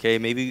 Okay,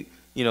 maybe,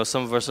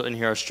 some of us in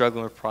here are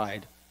struggling with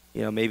pride.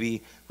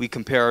 Maybe we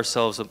compare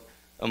ourselves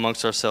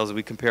amongst ourselves.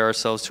 We compare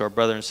ourselves to our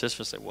brother and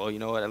sister and say, well, you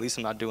know what, at least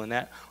I'm not doing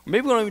that. Or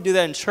maybe we don't even do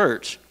that in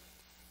church.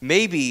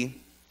 Maybe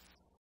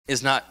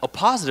it's not a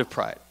positive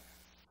pride.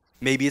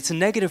 Maybe it's a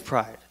negative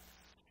pride.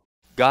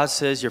 God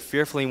says you're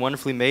fearfully and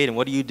wonderfully made, and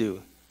what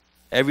do?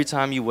 Every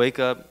time you wake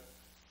up,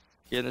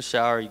 get in the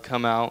shower, you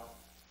come out,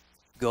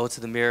 go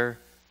to the mirror,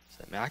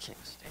 say, man, I can't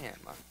stand,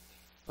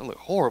 I look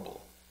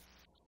horrible.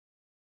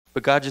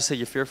 But God just said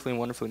you're fearfully and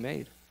wonderfully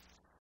made.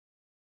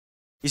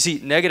 You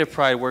see, negative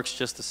pride works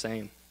just the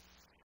same.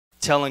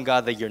 Telling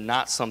God that you're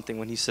not something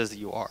when he says that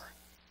you are.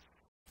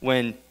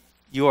 When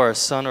you are a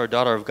son or a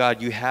daughter of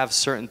God, you have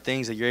certain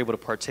things that you're able to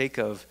partake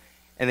of,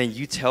 and then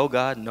you tell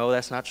God, no,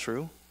 that's not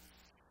true,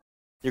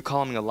 you're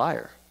calling me a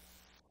liar.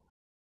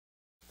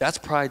 That's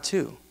pride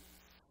too.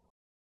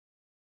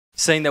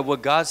 Saying that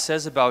what God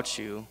says about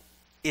you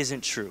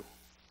isn't true.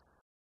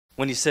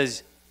 When he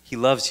says he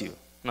loves you.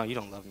 No, you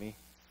don't love me.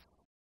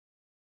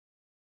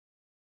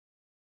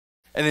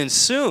 And then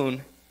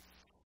soon,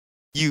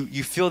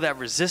 you feel that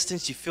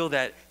resistance, you feel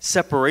that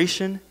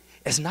separation.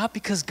 It's not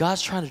because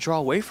God's trying to draw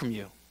away from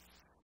you.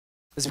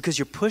 It's because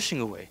you're pushing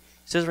away. It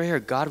says right here,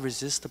 God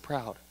resists the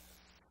proud.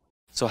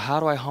 So how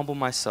do I humble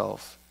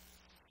myself?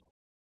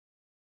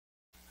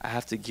 I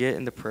have to get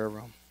in the prayer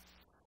room.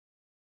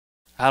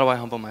 How do I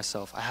humble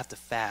myself? I have to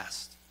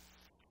fast.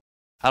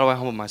 How do I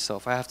humble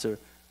myself? I have to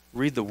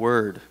read the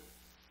word.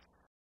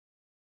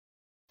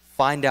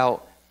 Find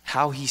out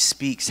how he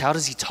speaks. How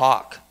does he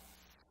talk?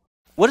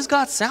 What does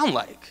God sound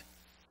like?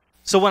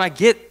 So when I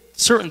get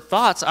certain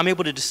thoughts, I'm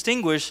able to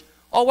distinguish,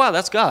 oh wow,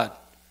 that's God.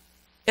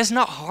 It's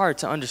not hard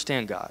to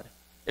understand God.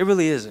 It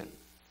really isn't.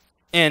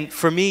 And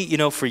for me,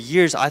 for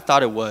years I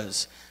thought it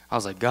was. I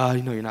was like,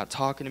 God, you're not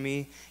talking to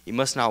me. You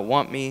must not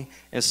want me.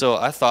 And so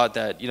I thought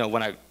that,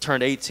 when I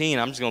turned 18,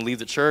 I'm just going to leave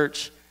the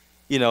church,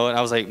 and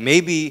I was like,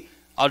 maybe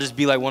I'll just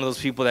be like one of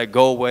those people that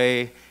go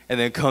away and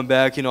then come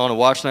back, on a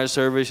watch night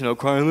service,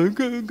 crying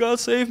like, God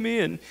saved me.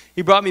 And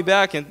he brought me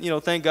back and,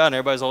 thank God. And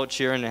everybody's all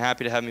cheering and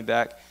happy to have me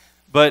back.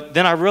 But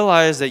then I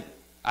realized that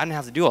I didn't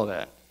have to do all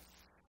that.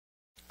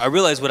 I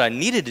realized what I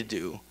needed to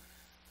do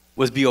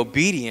was be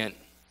obedient.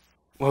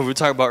 What we were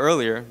talking about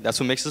earlier, that's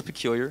what makes us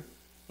peculiar,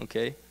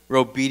 okay? We're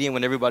obedient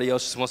when everybody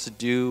else just wants to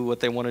do what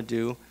they want to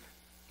do,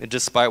 and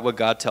despite what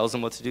God tells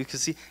them what to do.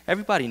 Because, see,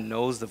 everybody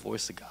knows the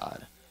voice of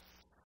God,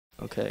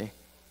 okay?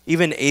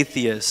 Even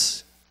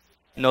atheists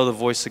know the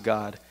voice of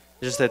God.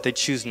 It's just that they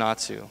choose not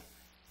to,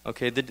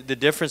 okay? The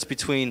difference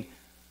between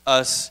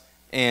us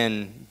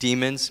and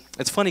demons,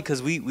 it's funny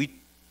because we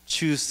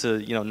choose to,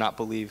 not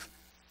believe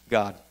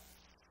God.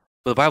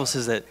 But the Bible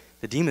says that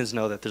the demons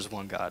know that there's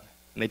one God,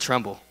 and they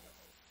tremble.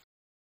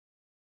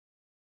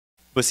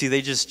 But see,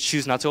 they just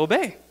choose not to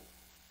obey.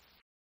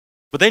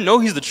 But they know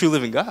he's the true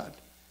living God.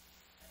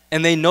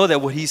 And they know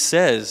that what he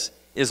says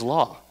is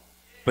law.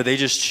 But they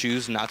just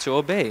choose not to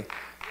obey.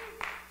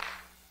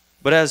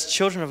 But as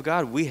children of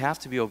God, we have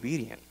to be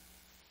obedient.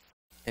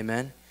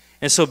 Amen?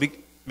 And so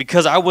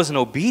because I wasn't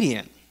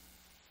obedient,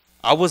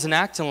 I wasn't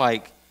acting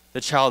like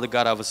the child of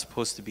God I was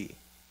supposed to be.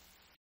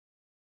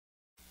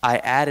 I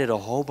added a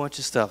whole bunch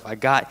of stuff. I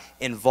got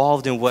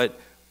involved in what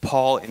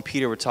Paul and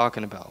Peter were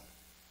talking about.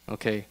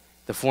 Okay?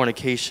 The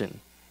fornication.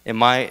 In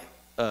my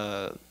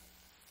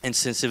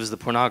instance, it was the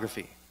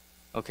pornography.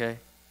 Okay?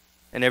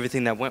 And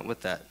everything that went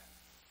with that.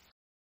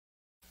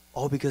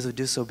 All because of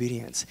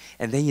disobedience.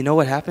 And then you know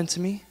what happened to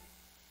me?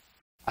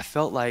 I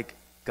felt like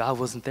God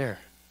wasn't there.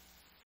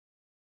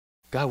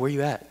 God, where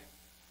you at?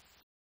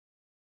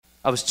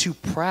 I was too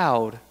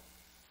proud.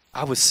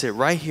 I would sit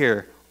right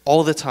here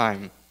all the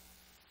time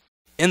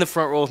in the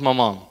front row with my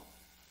mom.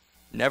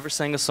 Never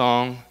sang a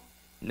song,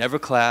 never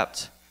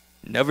clapped,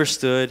 never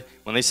stood.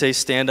 When they say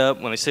stand up,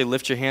 when they say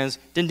lift your hands,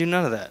 didn't do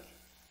none of that.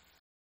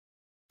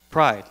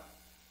 Pride.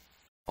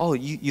 Oh,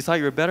 you thought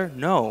you were better?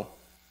 No.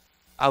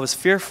 I was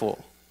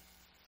fearful.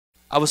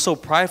 I was so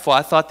prideful,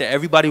 I thought that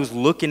everybody was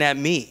looking at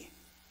me.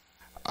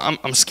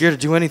 I'm scared to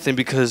do anything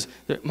because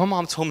my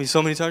mom told me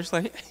so many times, she's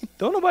like, hey,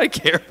 don't nobody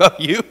care about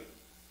you.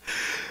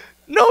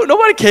 No,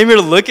 nobody came here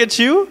to look at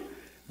you.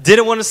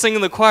 Didn't want to sing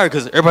in the choir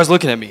because everybody's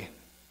looking at me.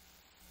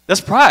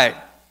 That's pride.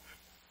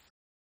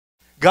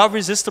 God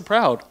resists the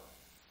proud.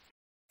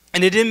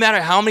 And it didn't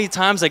matter how many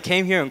times I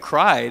came here and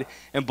cried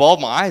and bawled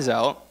my eyes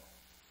out,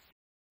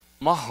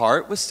 my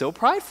heart was still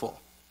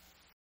prideful.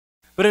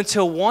 But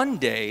until one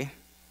day,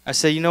 I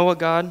said, you know what,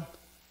 God?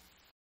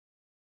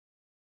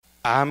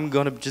 I'm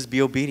going to just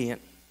be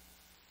obedient.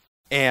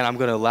 And I'm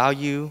going to allow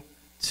you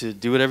to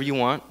do whatever you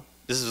want.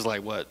 This was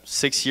like,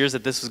 6 years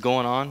that this was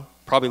going on?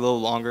 Probably a little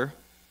longer.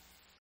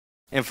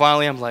 And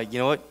finally, I'm like, you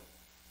know what?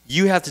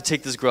 You have to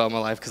take this girl out of my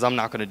life because I'm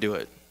not going to do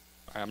it.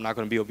 All right, I'm not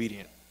going to be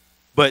obedient.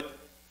 But,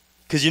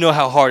 because you know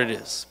how hard it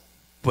is.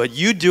 But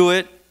you do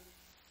it,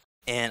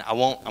 and I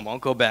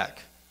won't go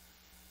back.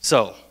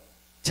 So,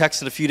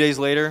 texting a few days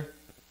later,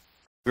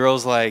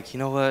 girl's like, you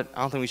know what?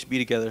 I don't think we should be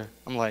together.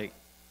 I'm like,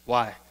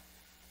 why?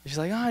 She's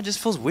like, it just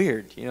feels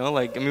weird,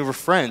 we're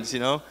friends,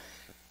 And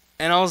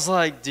I was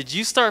like, did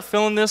you start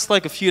feeling this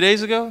like a few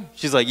days ago?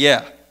 She's like,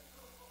 yeah.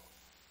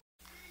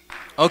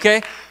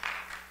 Okay.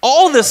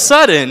 All of a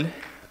sudden,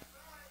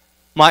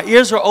 my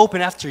ears were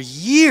open after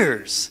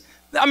years.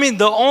 I mean,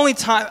 the only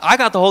time, I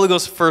got the Holy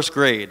Ghost first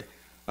grade,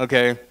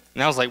 okay?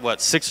 And I was like,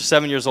 6 or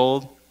 7 years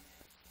old?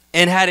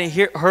 And hadn't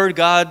heard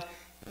God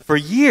for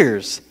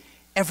years.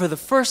 And for the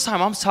first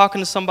time, I'm talking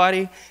to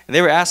somebody, and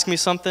they were asking me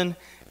something,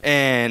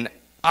 and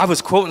I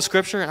was quoting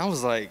scripture, and I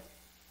was like,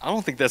 I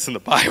don't think that's in the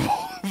Bible.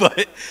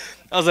 But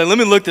I was like, let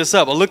me look this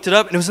up. I looked it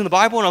up, and it was in the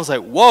Bible, and I was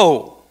like,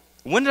 whoa,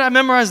 when did I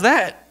memorize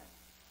that?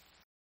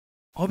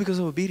 All because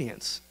of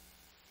obedience.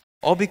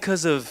 All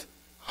because of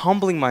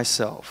humbling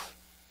myself.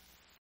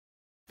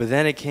 But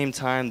then it came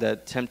time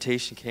that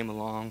temptation came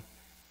along,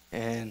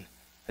 and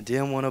I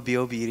didn't want to be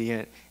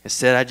obedient.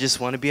 Instead, I just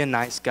want to be a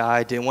nice guy.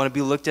 I didn't want to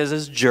be looked at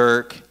as a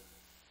jerk,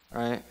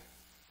 right?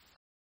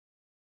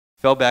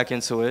 Fell back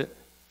into it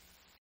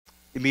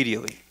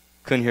immediately.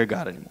 Couldn't hear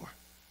God anymore.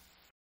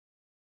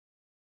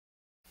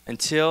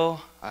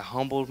 Until I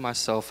humbled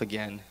myself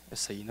again and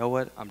said, you know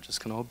what? I'm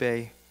just going to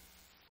obey.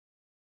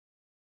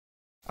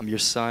 I'm your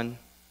son,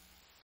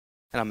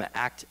 and I'm going to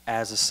act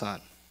as a son.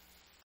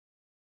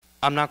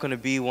 I'm not going to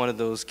be one of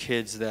those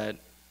kids that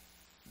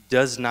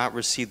does not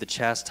receive the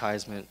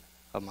chastisement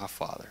of my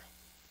father.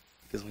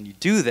 Because when you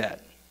do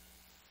that,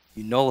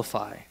 you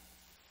nullify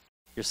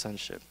your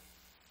sonship.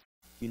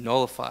 You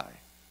nullify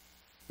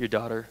your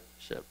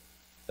daughtership.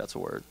 That's a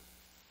word.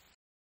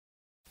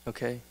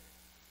 Okay?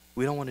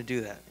 We don't want to do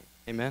that.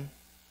 Amen?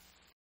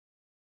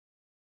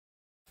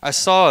 I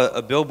saw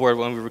a billboard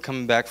when we were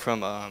coming back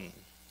from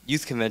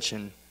youth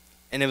convention,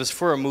 and it was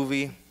for a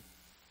movie.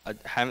 I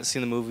haven't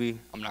seen the movie.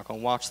 I'm not going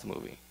to watch the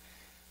movie.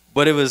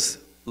 But it was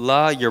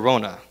La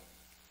Llorona.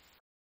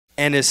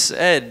 And it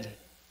said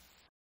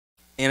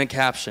in a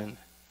caption,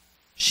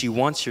 she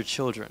wants your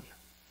children.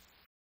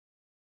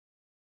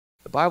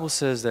 The Bible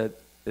says that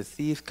the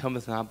thief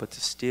cometh not but to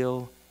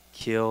steal,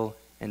 kill,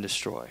 and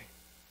destroy.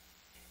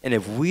 And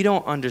if we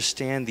don't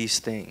understand these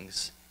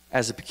things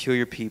as a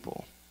peculiar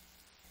people,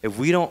 if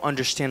we don't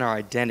understand our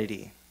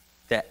identity,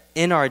 that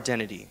in our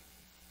identity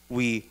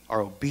we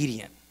are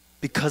obedient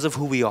because of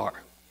who we are,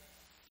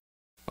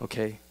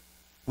 okay?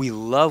 We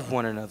love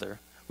one another.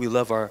 We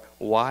love our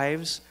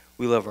wives.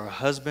 We love our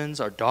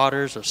husbands, our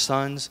daughters, our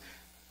sons,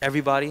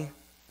 everybody,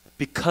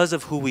 because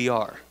of who we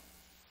are.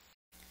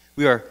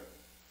 We are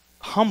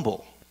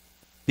humble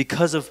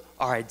because of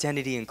our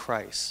identity in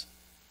Christ.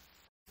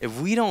 If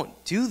we don't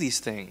do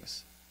these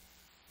things,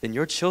 then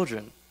your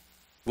children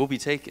will be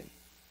taken.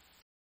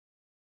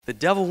 The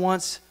devil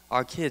wants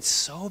our kids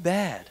so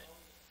bad.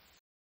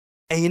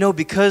 And you know,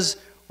 because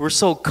we're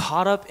so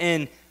caught up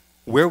in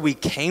where we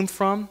came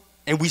from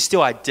and we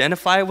still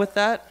identify with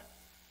that,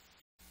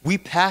 we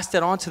pass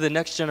that on to the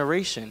next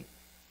generation.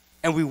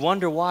 And we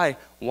wonder why.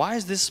 Why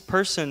is this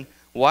person,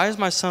 why is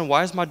my son,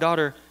 why is my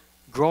daughter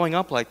growing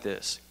up like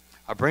this?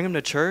 I bring him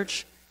to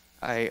church.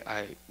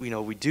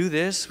 We do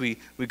this. We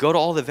go to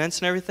all the events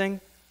and everything.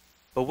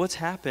 But what's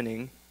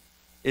happening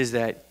is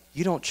that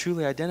you don't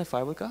truly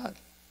identify with God.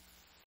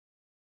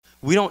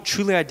 We don't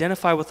truly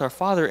identify with our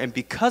Father, and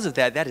because of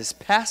that, that is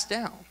passed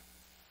down.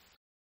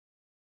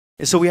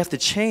 And so we have to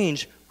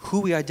change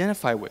who we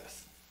identify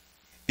with.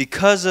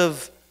 Because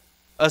of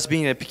us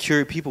being a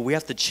peculiar people, we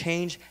have to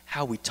change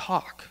how we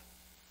talk.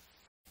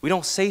 We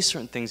don't say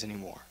certain things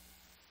anymore.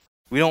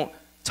 We don't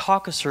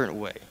talk a certain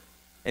way.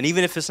 And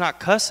even if it's not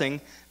cussing,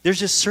 there's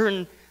just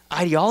certain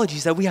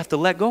ideologies that we have to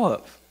let go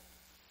of.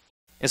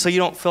 And so you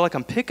don't feel like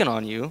I'm picking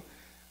on you.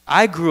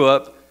 I grew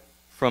up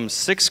from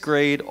 6th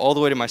grade all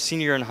the way to my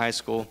senior year in high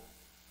school.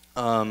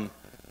 I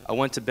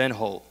went to Ben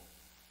Holt,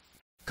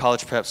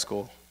 college prep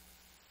school.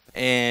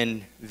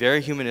 And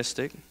very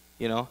humanistic,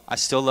 you know. I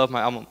still love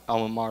my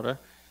alma mater.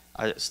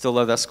 I still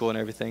love that school and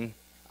everything.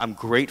 I'm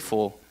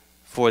grateful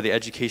for the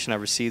education I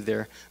received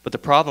there. But the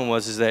problem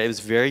was that it was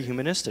very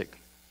humanistic.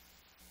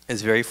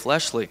 It's very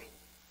fleshly.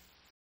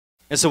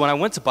 And so when I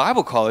went to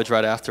Bible college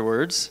right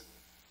afterwards,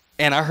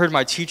 and I heard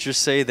my teacher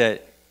say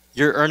that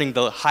you're earning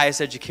the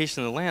highest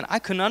education in the land, I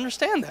couldn't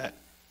understand that.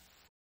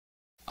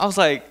 I was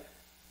like,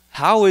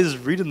 how is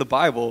reading the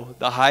Bible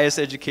the highest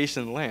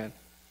education in the land?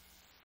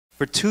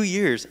 For 2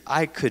 years,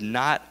 I could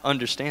not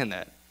understand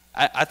that.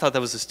 I thought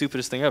that was the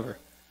stupidest thing ever.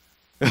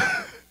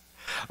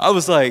 I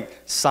was like,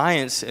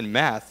 science and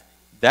math,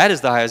 that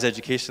is the highest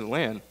education in the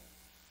land.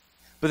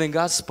 But then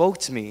God spoke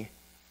to me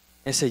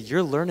and said,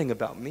 you're learning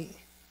about me.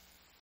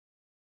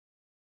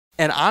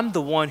 And I'm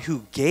the one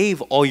who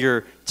gave all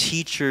your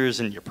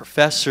teachers and your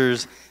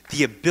professors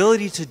the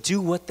ability to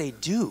do what they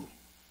do.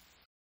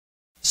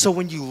 So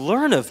when you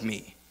learn of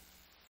me,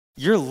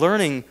 you're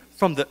learning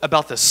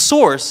about the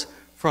source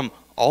from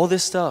all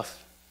this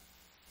stuff,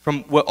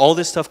 from what all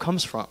this stuff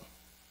comes from.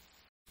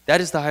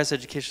 That is the highest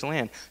education in the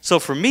land. So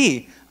for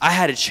me, I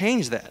had to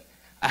change that.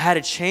 I had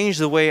to change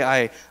the way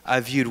I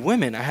viewed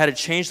women. I had to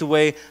change the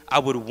way I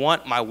would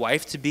want my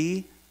wife to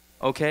be,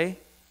 okay?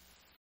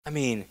 I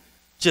mean,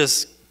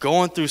 just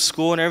going through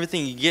school and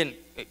everything, you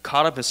get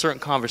caught up in certain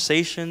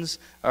conversations,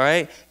 all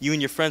right? You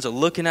and your friends are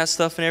looking at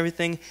stuff and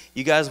everything.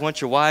 You guys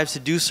want your wives to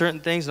do certain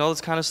things and all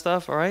this kind of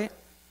stuff, all right?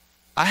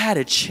 I had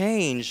to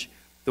change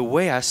the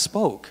way I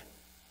spoke.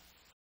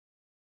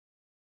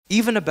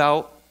 Even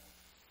about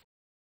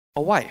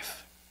a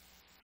wife.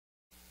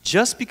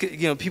 Just because,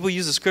 people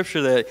use the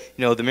scripture that,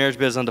 the marriage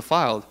bed is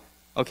undefiled.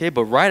 Okay,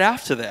 but right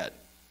after that,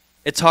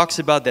 it talks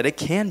about that it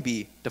can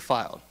be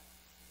defiled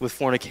with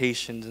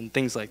fornications and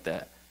things like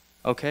that.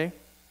 Okay?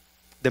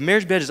 The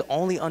marriage bed is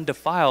only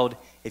undefiled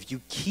if you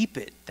keep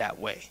it that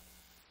way.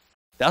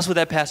 That's what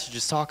that passage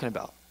is talking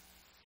about.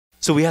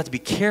 So we have to be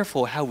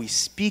careful how we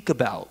speak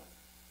about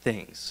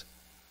things.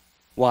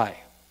 Why?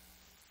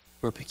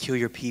 We're a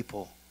peculiar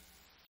people.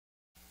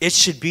 It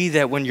should be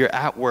that when you're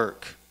at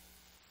work,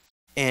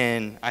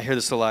 And I hear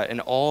this a lot. And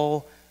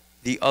all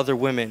the other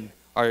women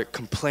are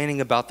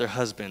complaining about their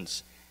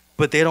husbands,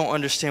 but they don't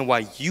understand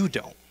why you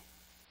don't.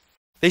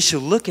 They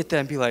should look at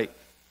them and be like,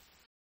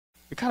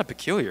 you're kind of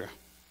peculiar.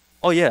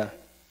 Oh, yeah.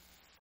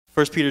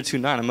 1 Peter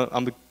 2:9,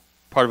 I'm a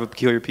part of a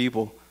peculiar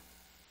people.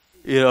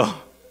 You know,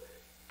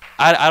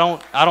 I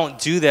don't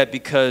do that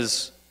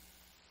because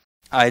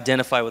I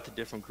identify with a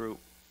different group.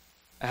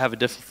 I have a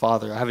different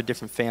father. I have a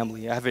different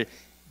family. I have a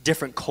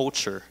different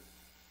culture.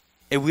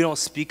 And we don't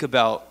speak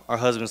about our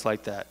husbands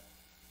like that.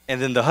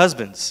 And then the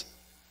husbands,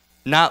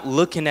 not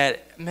looking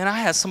at, man, I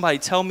had somebody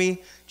tell me,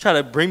 try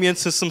to bring me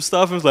into some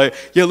stuff, and was like,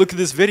 yeah, look at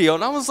this video.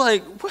 And I was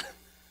like, what?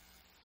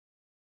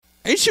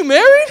 Ain't you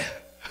married?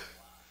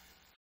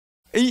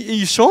 Are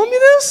you showing me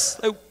this?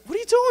 Like, what are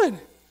you doing?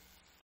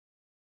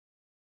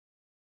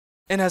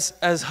 And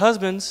as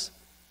husbands,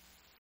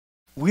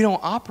 we don't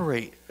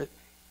operate.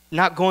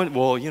 Not going,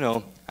 well,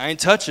 I ain't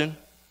touching.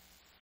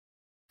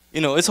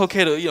 It's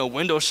okay to,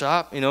 window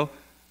shop,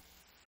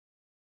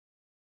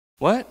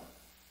 What?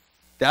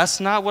 That's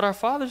not what our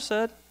Father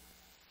said.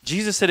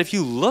 Jesus said if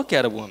you look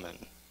at a woman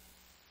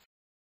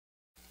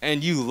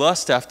and you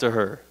lust after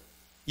her,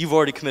 you've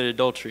already committed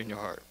adultery in your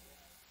heart.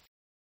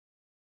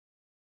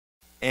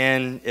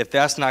 And if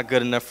that's not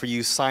good enough for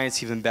you,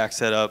 science even backs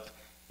that up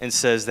and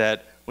says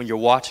that when you're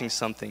watching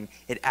something,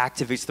 it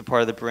activates the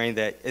part of the brain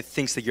that it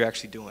thinks that you're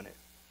actually doing it.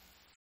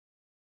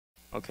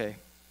 Okay?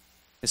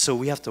 And so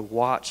we have to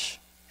watch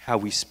how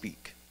we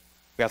speak.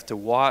 We have to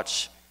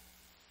watch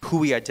who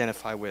we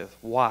identify with.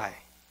 Why?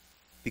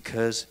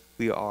 Because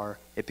we are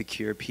a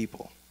peculiar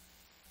people.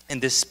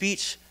 And this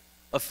speech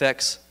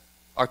affects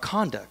our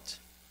conduct.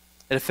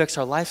 It affects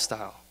our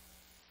lifestyle.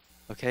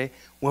 Okay?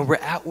 When we're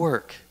at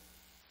work,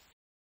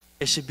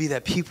 it should be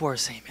that people are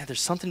saying, man,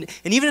 there's something.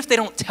 And even if they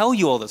don't tell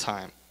you all the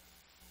time,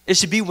 it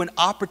should be when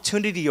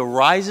opportunity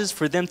arises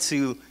for them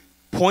to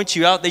point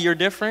you out that you're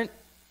different,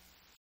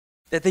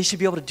 that they should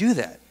be able to do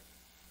that.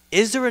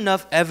 Is there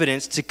enough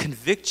evidence to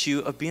convict you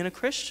of being a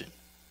Christian?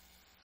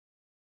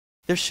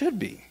 There should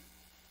be.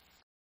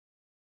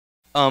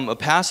 A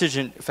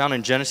passage found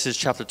in Genesis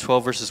chapter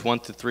 12, verses 1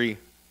 through 3,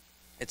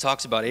 it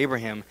talks about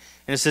Abraham.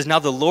 And it says, now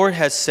the Lord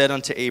has said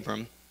unto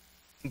Abram,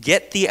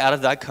 get thee out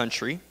of thy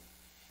country,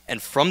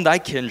 and from thy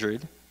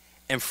kindred,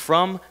 and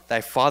from thy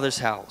father's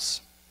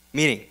house.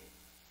 Meaning,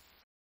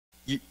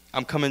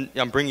 I'm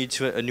bringing you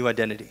to a new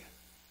identity.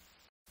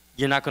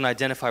 You're not going to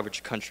identify with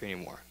your country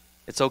anymore.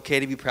 It's okay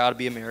to be proud to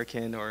be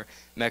American or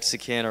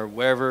Mexican or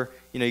wherever,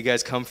 you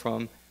guys come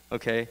from,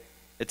 okay?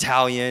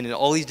 Italian and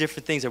all these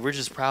different things that we're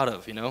just proud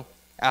of,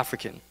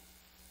 African.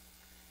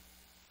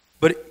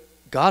 But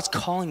God's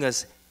calling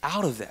us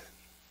out of that.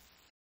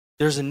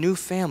 There's a new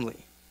family,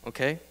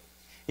 okay?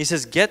 He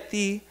says, get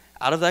thee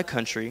out of thy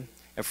country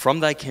and from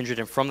thy kindred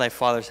and from thy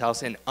father's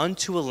house and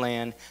unto a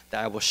land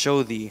that I will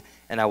show thee,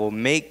 and I will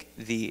make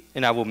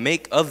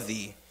of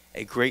thee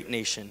a great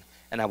nation,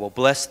 and I will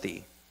bless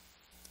thee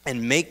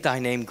and make thy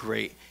name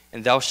great,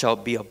 and thou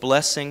shalt be a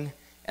blessing,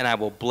 and I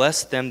will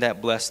bless them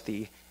that bless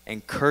thee,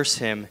 and curse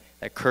him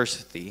that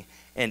curseth thee.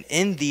 And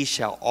in thee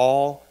shall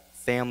all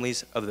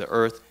families of the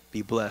earth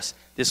be blessed.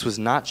 This was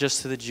not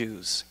just to the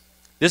Jews.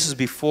 This was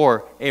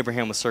before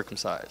Abraham was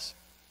circumcised.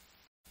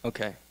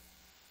 Okay.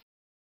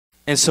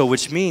 And so,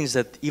 which means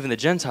that even the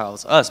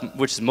Gentiles, us,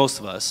 which is most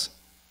of us,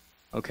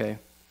 okay,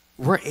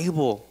 we're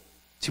able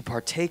to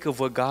partake of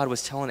what God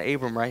was telling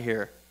Abram right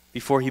here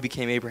before he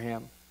became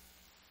Abraham.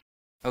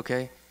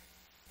 Okay?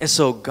 And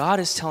so God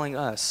is telling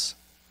us,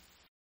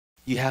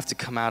 you have to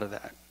come out of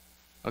that.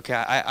 Okay,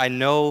 I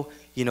know,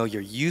 you're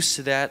used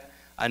to that.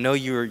 I know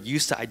you're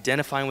used to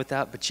identifying with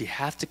that, but you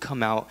have to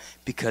come out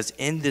because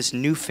in this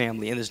new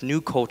family, in this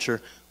new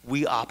culture,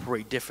 we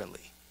operate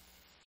differently.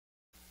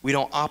 We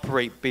don't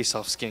operate based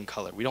off skin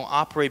color. We don't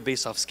operate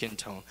based off skin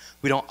tone.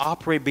 We don't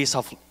operate based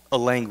off a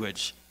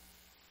language.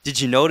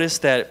 Did you notice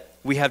that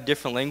we have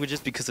different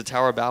languages because of the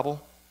Tower of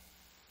Babel?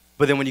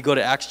 But then when you go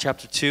to Acts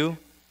chapter 2,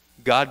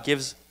 God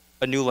gives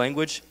a new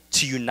language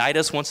to unite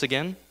us once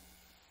again.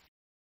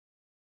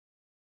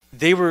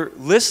 They were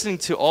listening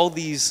to all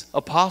these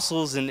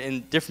apostles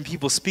and different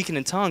people speaking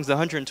in tongues, the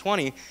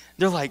 120.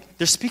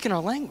 They're speaking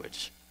our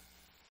language.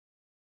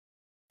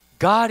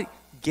 God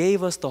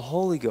gave us the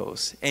Holy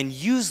Ghost and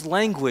used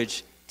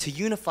language to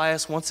unify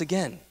us once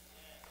again.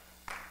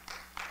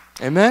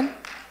 Amen?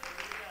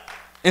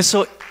 And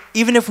so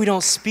even if we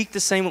don't speak the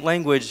same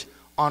language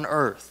on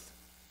earth,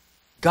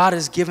 God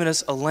has given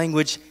us a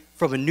language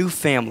from a new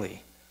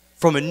family,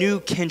 from a new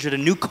kindred, a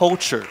new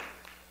culture,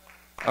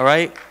 all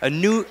right? A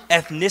new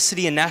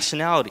ethnicity and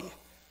nationality,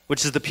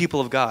 which is the people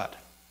of God.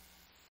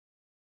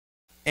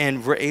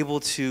 And we're able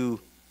to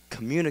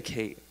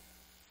communicate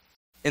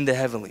in the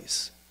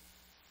heavenlies.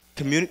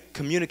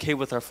 Communicate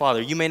with our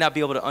Father. You may not be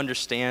able to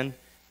understand,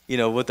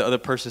 what the other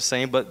person's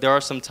saying, but there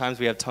are some times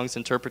we have tongues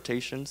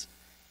interpretations.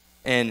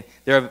 And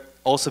there have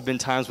also been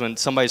times when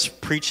somebody's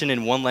preaching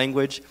in one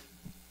language,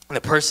 and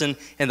the person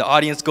in the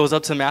audience goes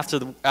up to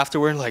them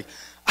afterward and like,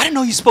 I didn't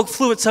know you spoke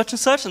fluent such and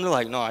such. And they're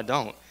like, no, I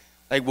don't.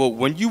 Like, well,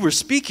 when you were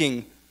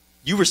speaking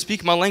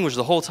my language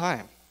the whole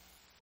time.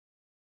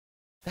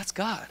 That's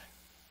God.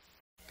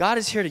 God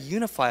is here to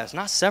unify us,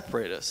 not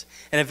separate us.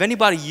 And if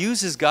anybody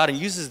uses God and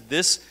uses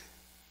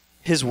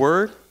his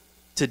word,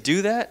 to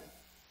do that,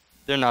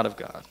 they're not of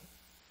God.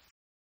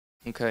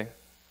 Okay?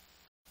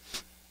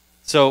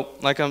 So,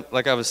 like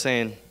I was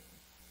saying,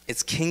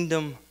 it's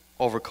kingdom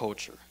over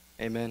culture.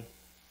 Amen?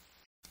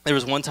 There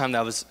was one time that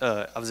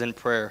I was in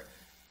prayer,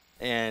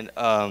 and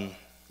I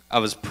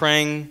was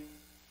praying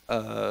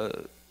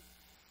because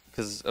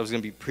I was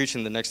going to be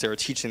preaching the next day or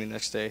teaching the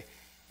next day.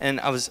 And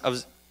I was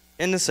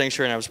in the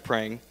sanctuary and I was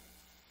praying.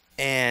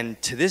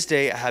 And to this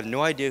day, I have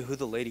no idea who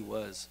the lady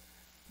was.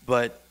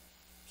 But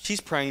she's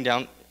praying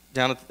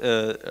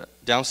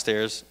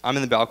downstairs. I'm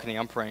in the balcony.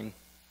 I'm praying.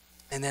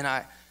 And then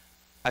I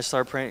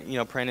started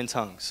praying, praying in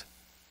tongues.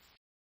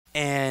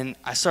 And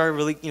I started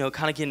really,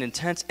 kind of getting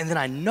intense. And then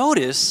I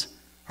noticed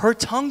her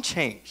tongue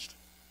changed.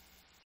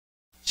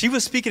 She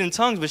was speaking in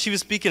tongues, but she was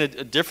speaking a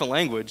different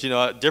language,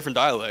 a different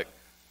dialect.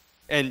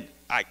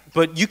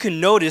 But you can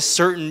notice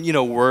certain,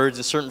 words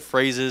and certain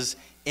phrases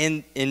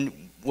in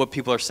what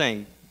people are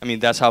saying. I mean,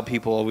 that's how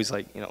people always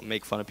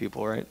make fun of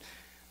people, right?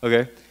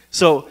 Okay.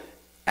 So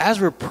as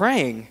we're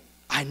praying,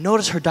 I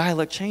noticed her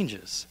dialect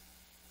changes.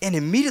 And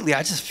immediately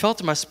I just felt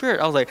in my spirit.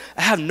 I was like,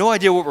 I have no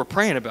idea what we're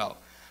praying about.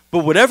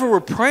 But whatever we're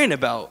praying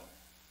about,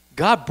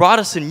 God brought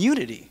us in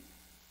unity.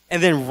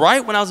 And then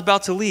right when I was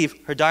about to leave,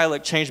 her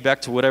dialect changed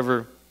back to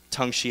whatever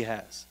tongue she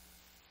has.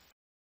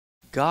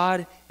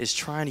 God is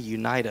trying to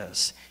unite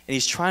us. And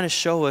he's trying to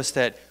show us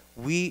that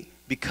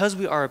because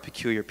we are a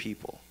peculiar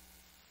people,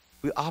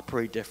 we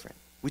operate different.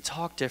 We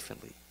talk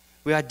differently.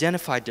 We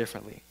identify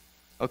differently.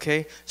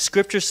 Okay?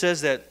 Scripture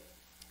says that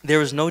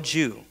there is no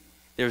Jew,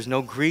 there is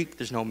no Greek,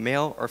 there's no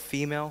male or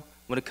female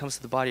when it comes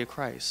to the body of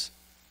Christ.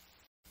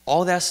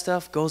 All that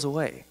stuff goes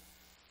away.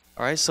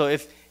 All right? So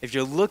if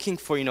you're looking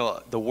for,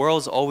 the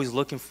world's always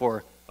looking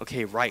for,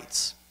 okay,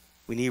 rights.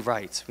 We need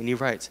rights. We need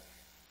rights.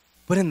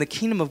 But in the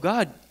kingdom of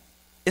God,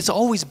 it's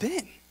always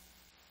been.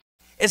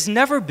 It's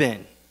never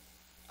been.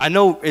 I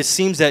know it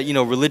seems that,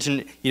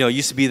 religion,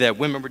 used to be that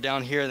women were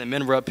down here and the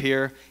men were up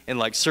here, and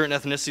like certain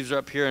ethnicities were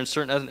up here and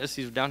certain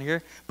ethnicities were down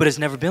here, but it's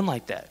never been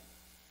like that.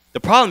 The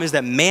problem is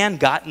that man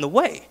got in the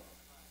way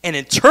and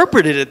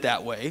interpreted it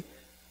that way,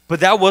 but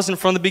that wasn't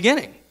from the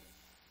beginning.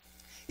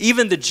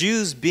 Even the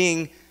Jews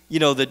being,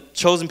 the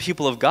chosen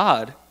people of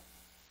God,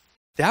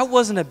 that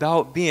wasn't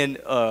about being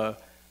a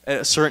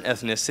certain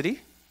ethnicity.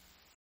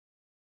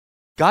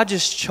 God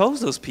just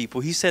chose those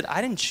people. He said,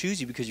 I didn't choose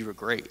you because you were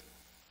great.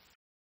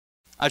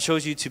 I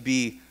chose you to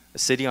be a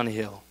city on a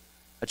hill.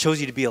 I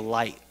chose you to be a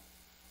light.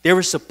 They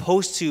were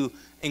supposed to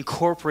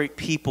incorporate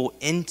people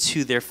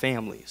into their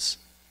families.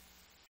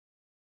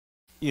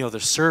 Their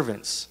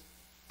servants.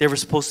 They were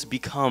supposed to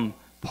become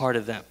part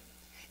of them.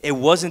 It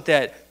wasn't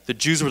that the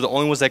Jews were the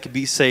only ones that could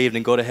be saved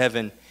and go to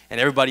heaven and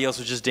everybody else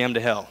was just damned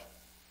to hell.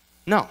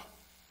 No.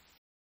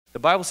 The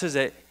Bible says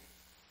that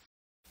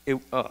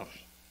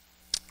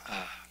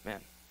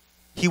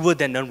He would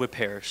that none would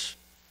perish,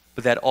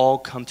 but that all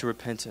come to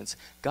repentance.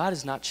 God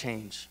has not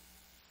changed.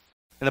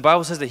 And the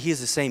Bible says that he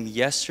is the same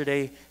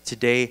yesterday,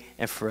 today,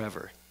 and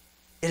forever.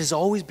 It has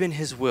always been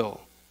his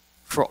will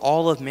for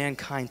all of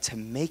mankind to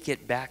make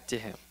it back to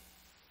him.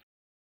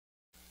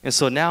 And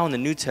so now in the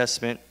New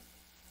Testament,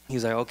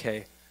 he's like,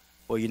 okay,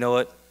 well, you know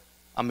what?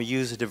 I'm going to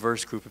use a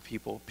diverse group of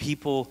people.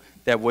 People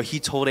that what he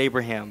told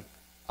Abraham,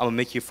 I'm going to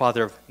make you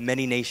father of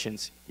many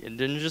nations. He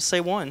didn't just say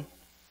one.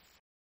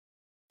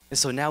 And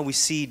so now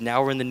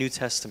we're in the New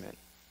Testament.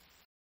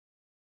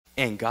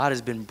 And God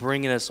has been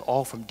bringing us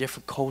all from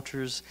different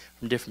cultures,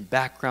 from different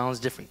backgrounds,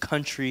 different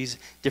countries,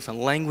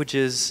 different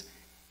languages,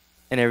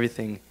 and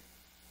everything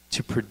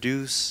to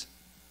produce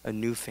a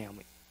new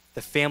family.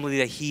 The family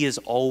that he has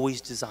always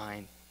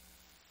designed.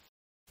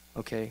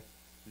 Okay?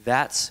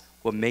 That's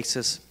what makes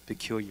us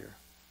peculiar.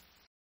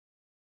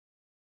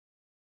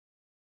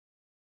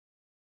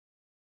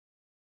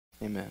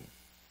 Amen.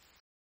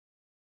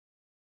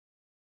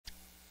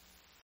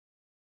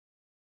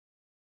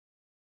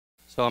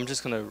 So I'm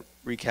just going to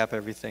recap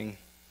everything,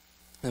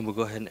 and we'll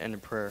go ahead and end in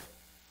prayer.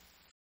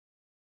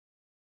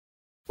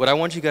 What I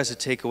want you guys to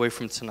take away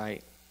from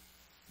tonight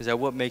is that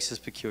what makes us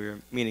peculiar,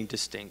 meaning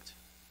distinct.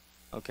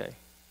 Okay?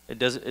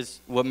 It's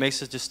what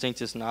makes us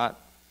distinct is not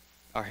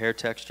our hair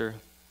texture,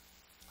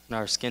 not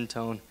our skin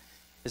tone,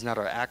 it's not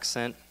our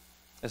accent,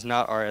 it's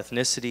not our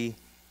ethnicity,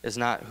 it's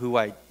not who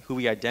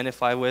we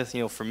identify with.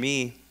 For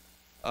me,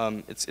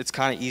 it's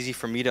kind of easy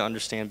for me to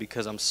understand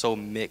because I'm so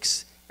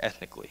mixed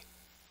ethnically.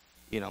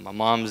 My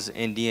mom's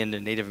Indian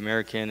and Native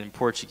American and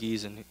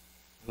Portuguese and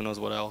who knows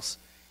what else.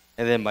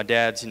 And then my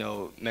dad's,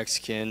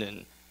 Mexican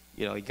and,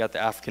 he got the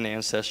African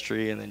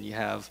ancestry, and then you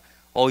have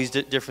all these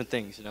different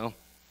things,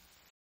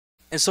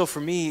 And so for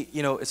me,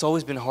 it's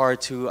always been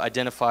hard to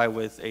identify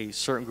with a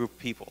certain group of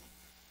people.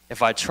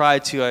 If I try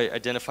to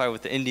identify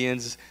with the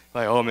Indians,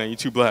 like, oh man, you're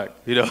too black,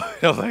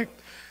 I'm like,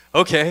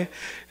 okay.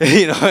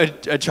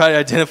 I try to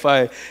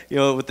identify,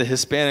 with the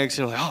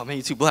Hispanics, like, oh man,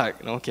 you're too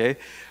black, okay.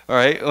 All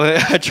right. When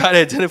I try to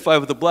identify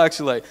with the blacks,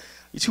 you're like,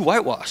 you're too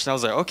whitewashed. And I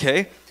was like,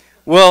 okay.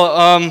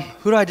 Well,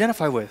 who do I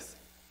identify with?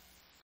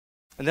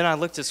 And then I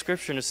looked at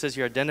Scripture and it says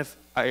your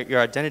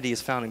identity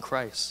is found in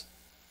Christ.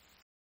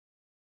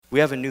 We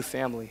have a new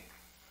family.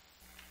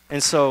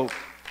 And so,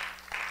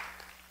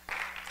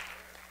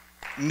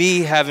 me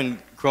having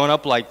grown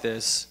up like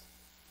this,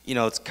 you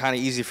know, it's kind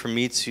of easy for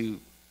me to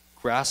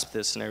grasp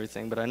this and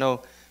everything, but I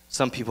know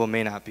some people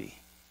may not be.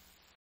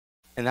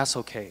 And that's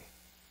okay.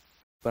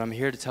 But I'm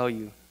here to tell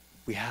you,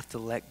 we have to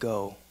let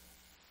go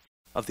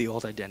of the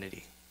old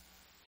identity.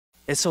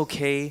 It's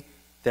okay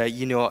that,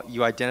 you know,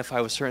 you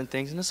identify with certain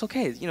things, and it's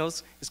okay. You know,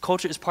 it's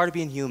culture is part of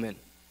being human.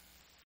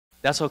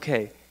 That's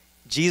okay.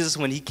 Jesus,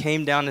 when he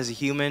came down as a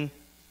human,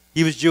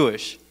 he was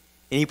Jewish,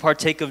 and he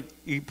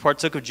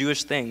partook of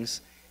Jewish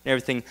things and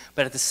everything.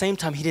 But at the same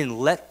time, he didn't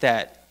let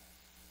that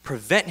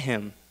prevent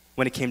him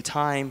when it came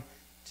time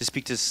to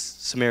speak to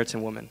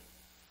Samaritan woman.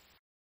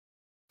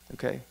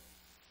 Okay?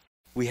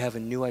 We have a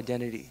new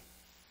identity,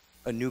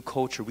 a new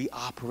culture. We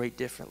operate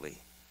differently.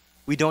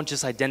 We don't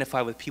just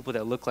identify with people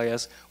that look like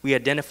us. We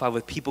identify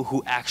with people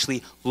who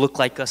actually look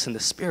like us in the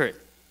spirit.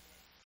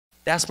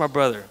 That's my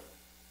brother.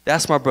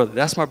 That's my brother.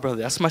 That's my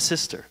brother. That's my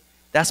sister.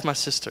 That's my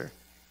sister.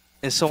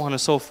 And so on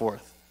and so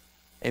forth.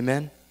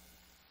 Amen?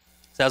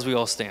 So as we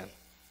all stand.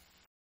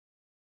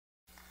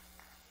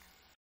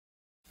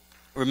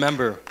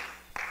 Remember,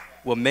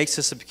 what makes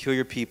us a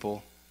peculiar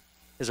people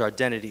is our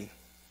identity.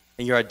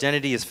 And your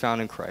identity is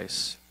found in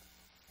Christ.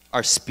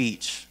 Our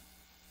speech.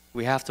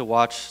 We have to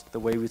watch the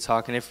way we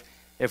talk. And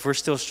if we're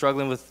still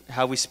struggling with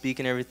how we speak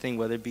and everything,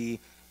 whether it be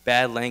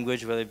bad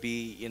language, whether it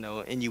be, you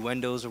know,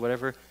 innuendos or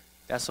whatever,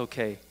 that's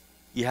okay.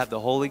 You have the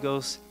Holy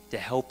Ghost to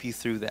help you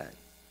through that.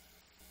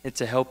 And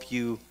to help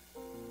you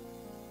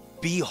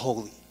be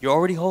holy. You're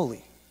already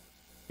holy.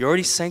 You're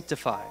already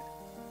sanctified.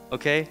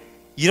 Okay?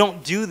 You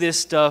don't do this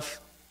stuff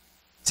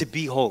to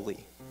be holy.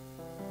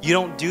 You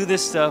don't do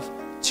this stuff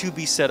to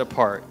be set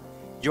apart.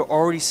 You're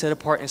already set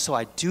apart, and so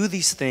I do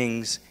these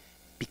things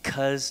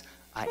because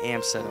I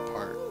am set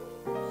apart.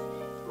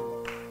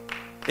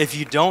 If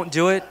you don't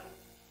do it,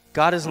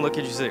 God doesn't look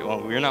at you and say,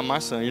 well, you're not my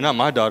son, you're not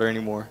my daughter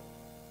anymore.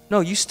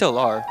 No, you still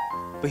are,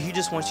 but he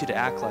just wants you to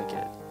act like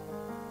it.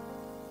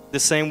 The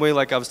same way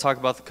like I was talking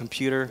about the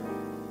computer,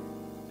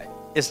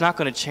 it's not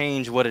going to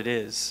change what it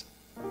is.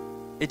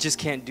 It just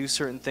can't do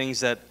certain things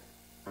that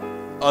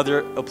other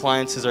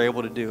appliances are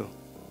able to do.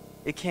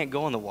 It can't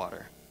go in the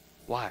water.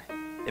 Why?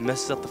 It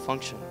messes up the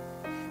function.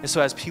 And so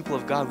as people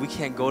of God, we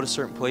can't go to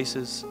certain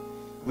places.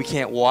 We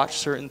can't watch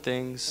certain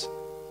things,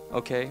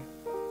 okay?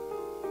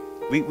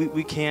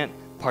 We can't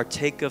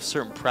partake of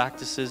certain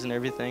practices and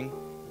everything,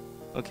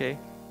 okay?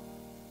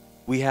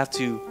 We have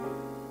to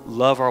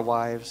love our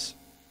wives,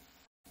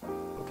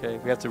 okay?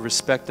 We have to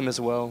respect them as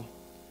well.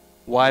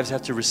 Wives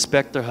have to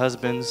respect their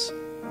husbands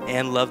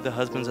and love the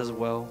husbands as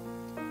well.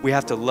 We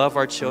have to love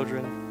our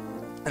children,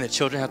 and the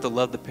children have to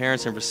love the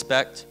parents and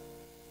respect,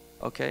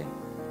 okay?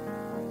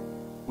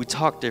 We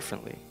talk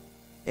differently,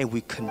 and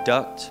we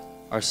conduct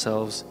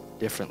ourselves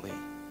differently.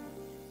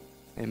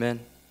 Amen.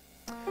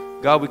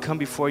 God, we come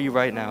before you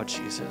right now,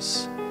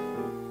 Jesus.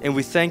 And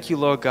we thank you,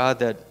 Lord God,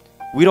 that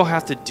we don't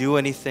have to do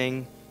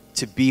anything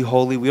to be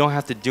holy. We don't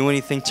have to do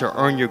anything to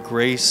earn your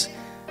grace,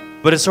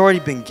 but it's already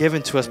been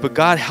given to us. But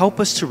God, help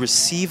us to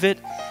receive it,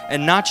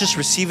 and not just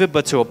receive it,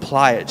 but to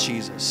apply it,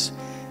 Jesus.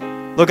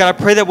 Lord God, I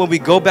pray that when we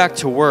go back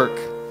to work,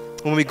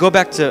 when we go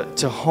back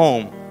to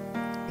home,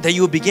 that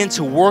you will begin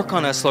to work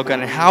on us, Lord God,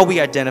 and how we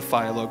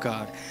identify, Lord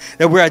God.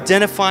 That we're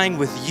identifying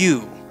with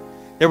you.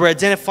 That we're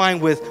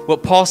identifying with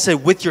what Paul said,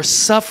 with your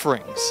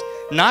sufferings.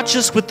 Not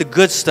just with the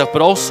good stuff,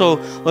 but also,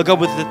 Lord God,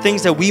 with the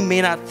things that we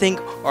may not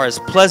think are as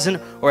pleasant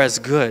or as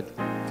good.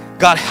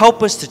 God,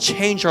 help us to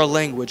change our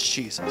language,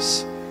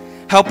 Jesus.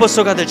 Help us,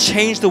 Lord God, to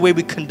change the way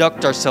we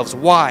conduct ourselves.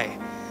 Why?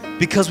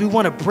 Because we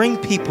want to bring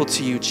people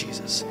to you,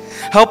 Jesus.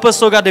 Help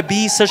us, Lord God, to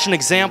be such an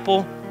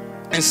example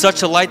and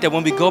such a light that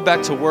when we go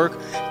back to work,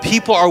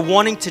 people are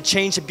wanting to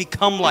change and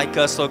become like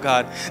us, Lord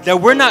God. That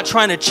we're not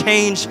trying to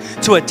change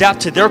to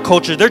adapt to their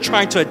culture. They're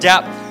trying to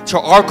adapt to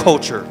our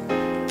culture,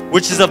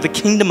 which is of the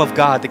kingdom of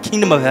God, the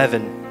kingdom of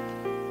heaven.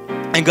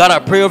 And God, I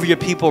pray over your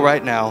people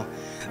right now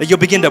that you'll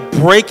begin to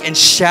break and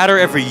shatter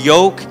every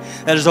yoke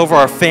that is over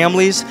our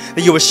families,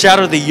 that you will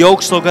shatter the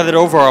yokes, Lord God, that are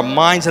over our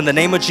minds. In the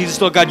name of Jesus,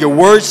 Lord God, your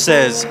word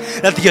says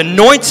that the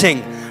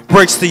anointing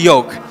breaks the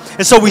yoke.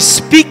 And so we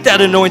speak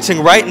that anointing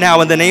right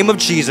now in the name of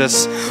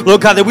Jesus,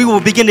 Lord God, that we will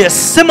begin to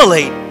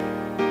assimilate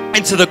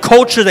into the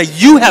culture that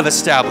you have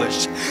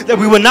established, that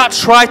we will not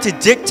try to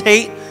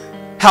dictate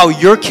how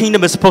your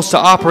kingdom is supposed to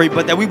operate,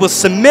 but that we will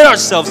submit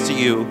ourselves to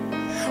you,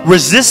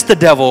 resist the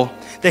devil,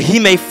 that he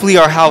may flee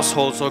our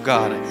households, Lord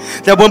God.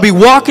 That when we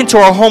walk into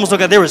our homes, Lord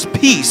God, there is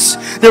peace,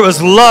 there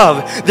is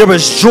love, there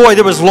is joy,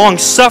 there is long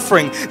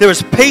suffering, there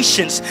is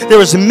patience,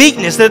 there is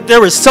meekness,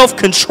 there is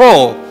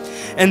self-control.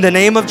 In the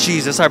name of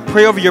Jesus, I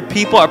pray over your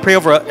people. I pray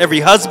over every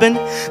husband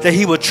that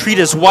he will treat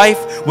his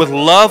wife with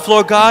love,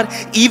 Lord God,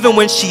 even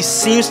when she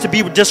seems to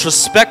be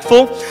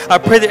disrespectful. I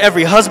pray that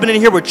every husband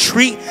in here would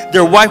treat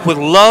their wife with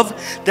love,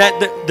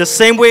 that the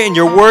same way in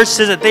your word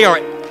says that they are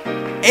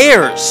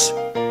heirs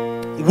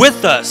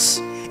with us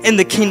in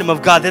the kingdom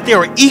of God, that they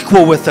are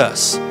equal with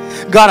us.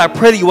 God, I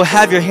pray that you will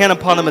have your hand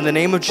upon them in the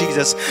name of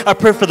Jesus. I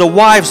pray for the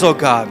wives, oh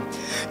God,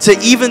 to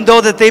even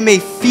though that they may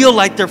feel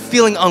like they're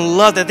feeling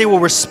unloved, that they will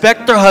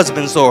respect their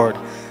husbands, Lord.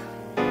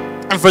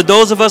 And for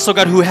those of us, oh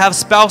God, who have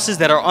spouses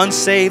that are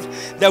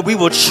unsaved, that we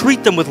will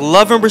treat them with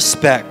love and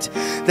respect,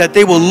 that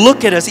they will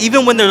look at us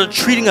even when they're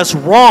treating us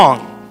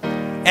wrong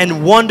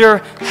and wonder,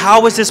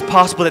 how is this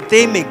possible? That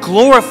they may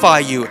glorify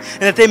you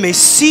and that they may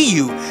see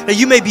you, that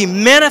you may be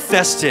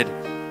manifested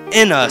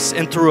in us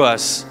and through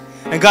us.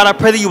 And God, I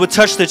pray that you would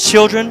touch the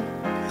children.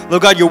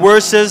 Lord God, your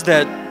word says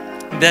that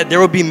there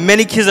will be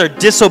many kids that are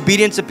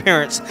disobedient to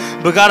parents.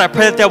 But God, I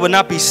pray that that would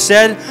not be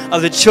said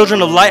of the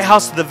children of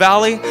Lighthouse of the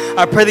Valley.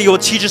 I pray that you will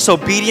teach us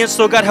obedience,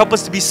 Lord God. Help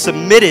us to be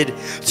submitted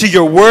to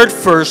your word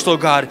first,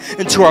 Lord God,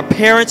 and to our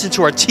parents and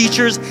to our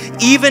teachers,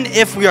 even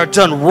if we are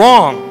done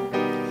wrong,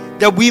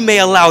 that we may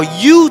allow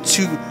you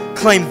to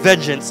claim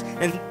vengeance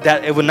and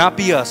that it would not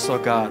be us,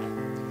 Lord God.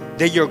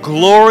 That your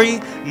glory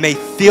may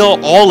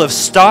fill all of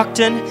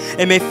Stockton,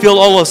 it may fill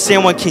all of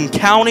San Joaquin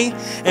County,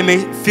 it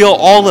may fill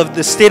all of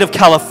the state of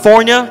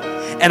California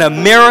and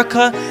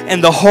America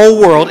and the whole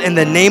world in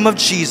the name of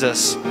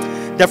Jesus.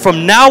 That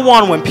from now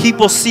on, when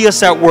people see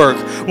us at work,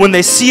 when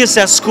they see us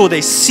at school,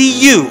 they see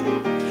you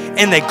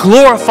and they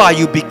glorify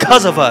you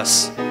because of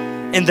us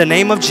in the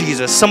name of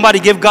Jesus. Somebody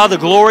give God the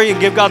glory and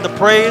give God the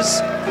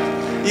praise.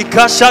 We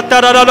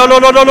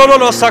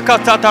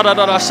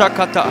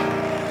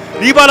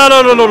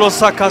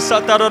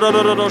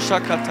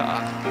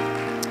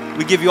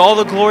give you all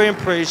the glory and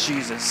praise,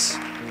 Jesus.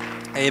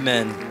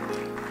 Amen.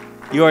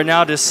 You are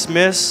now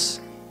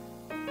dismissed,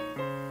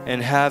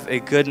 and have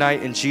a good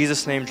night. In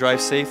Jesus' name, drive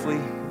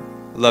safely.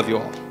 Love you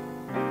all.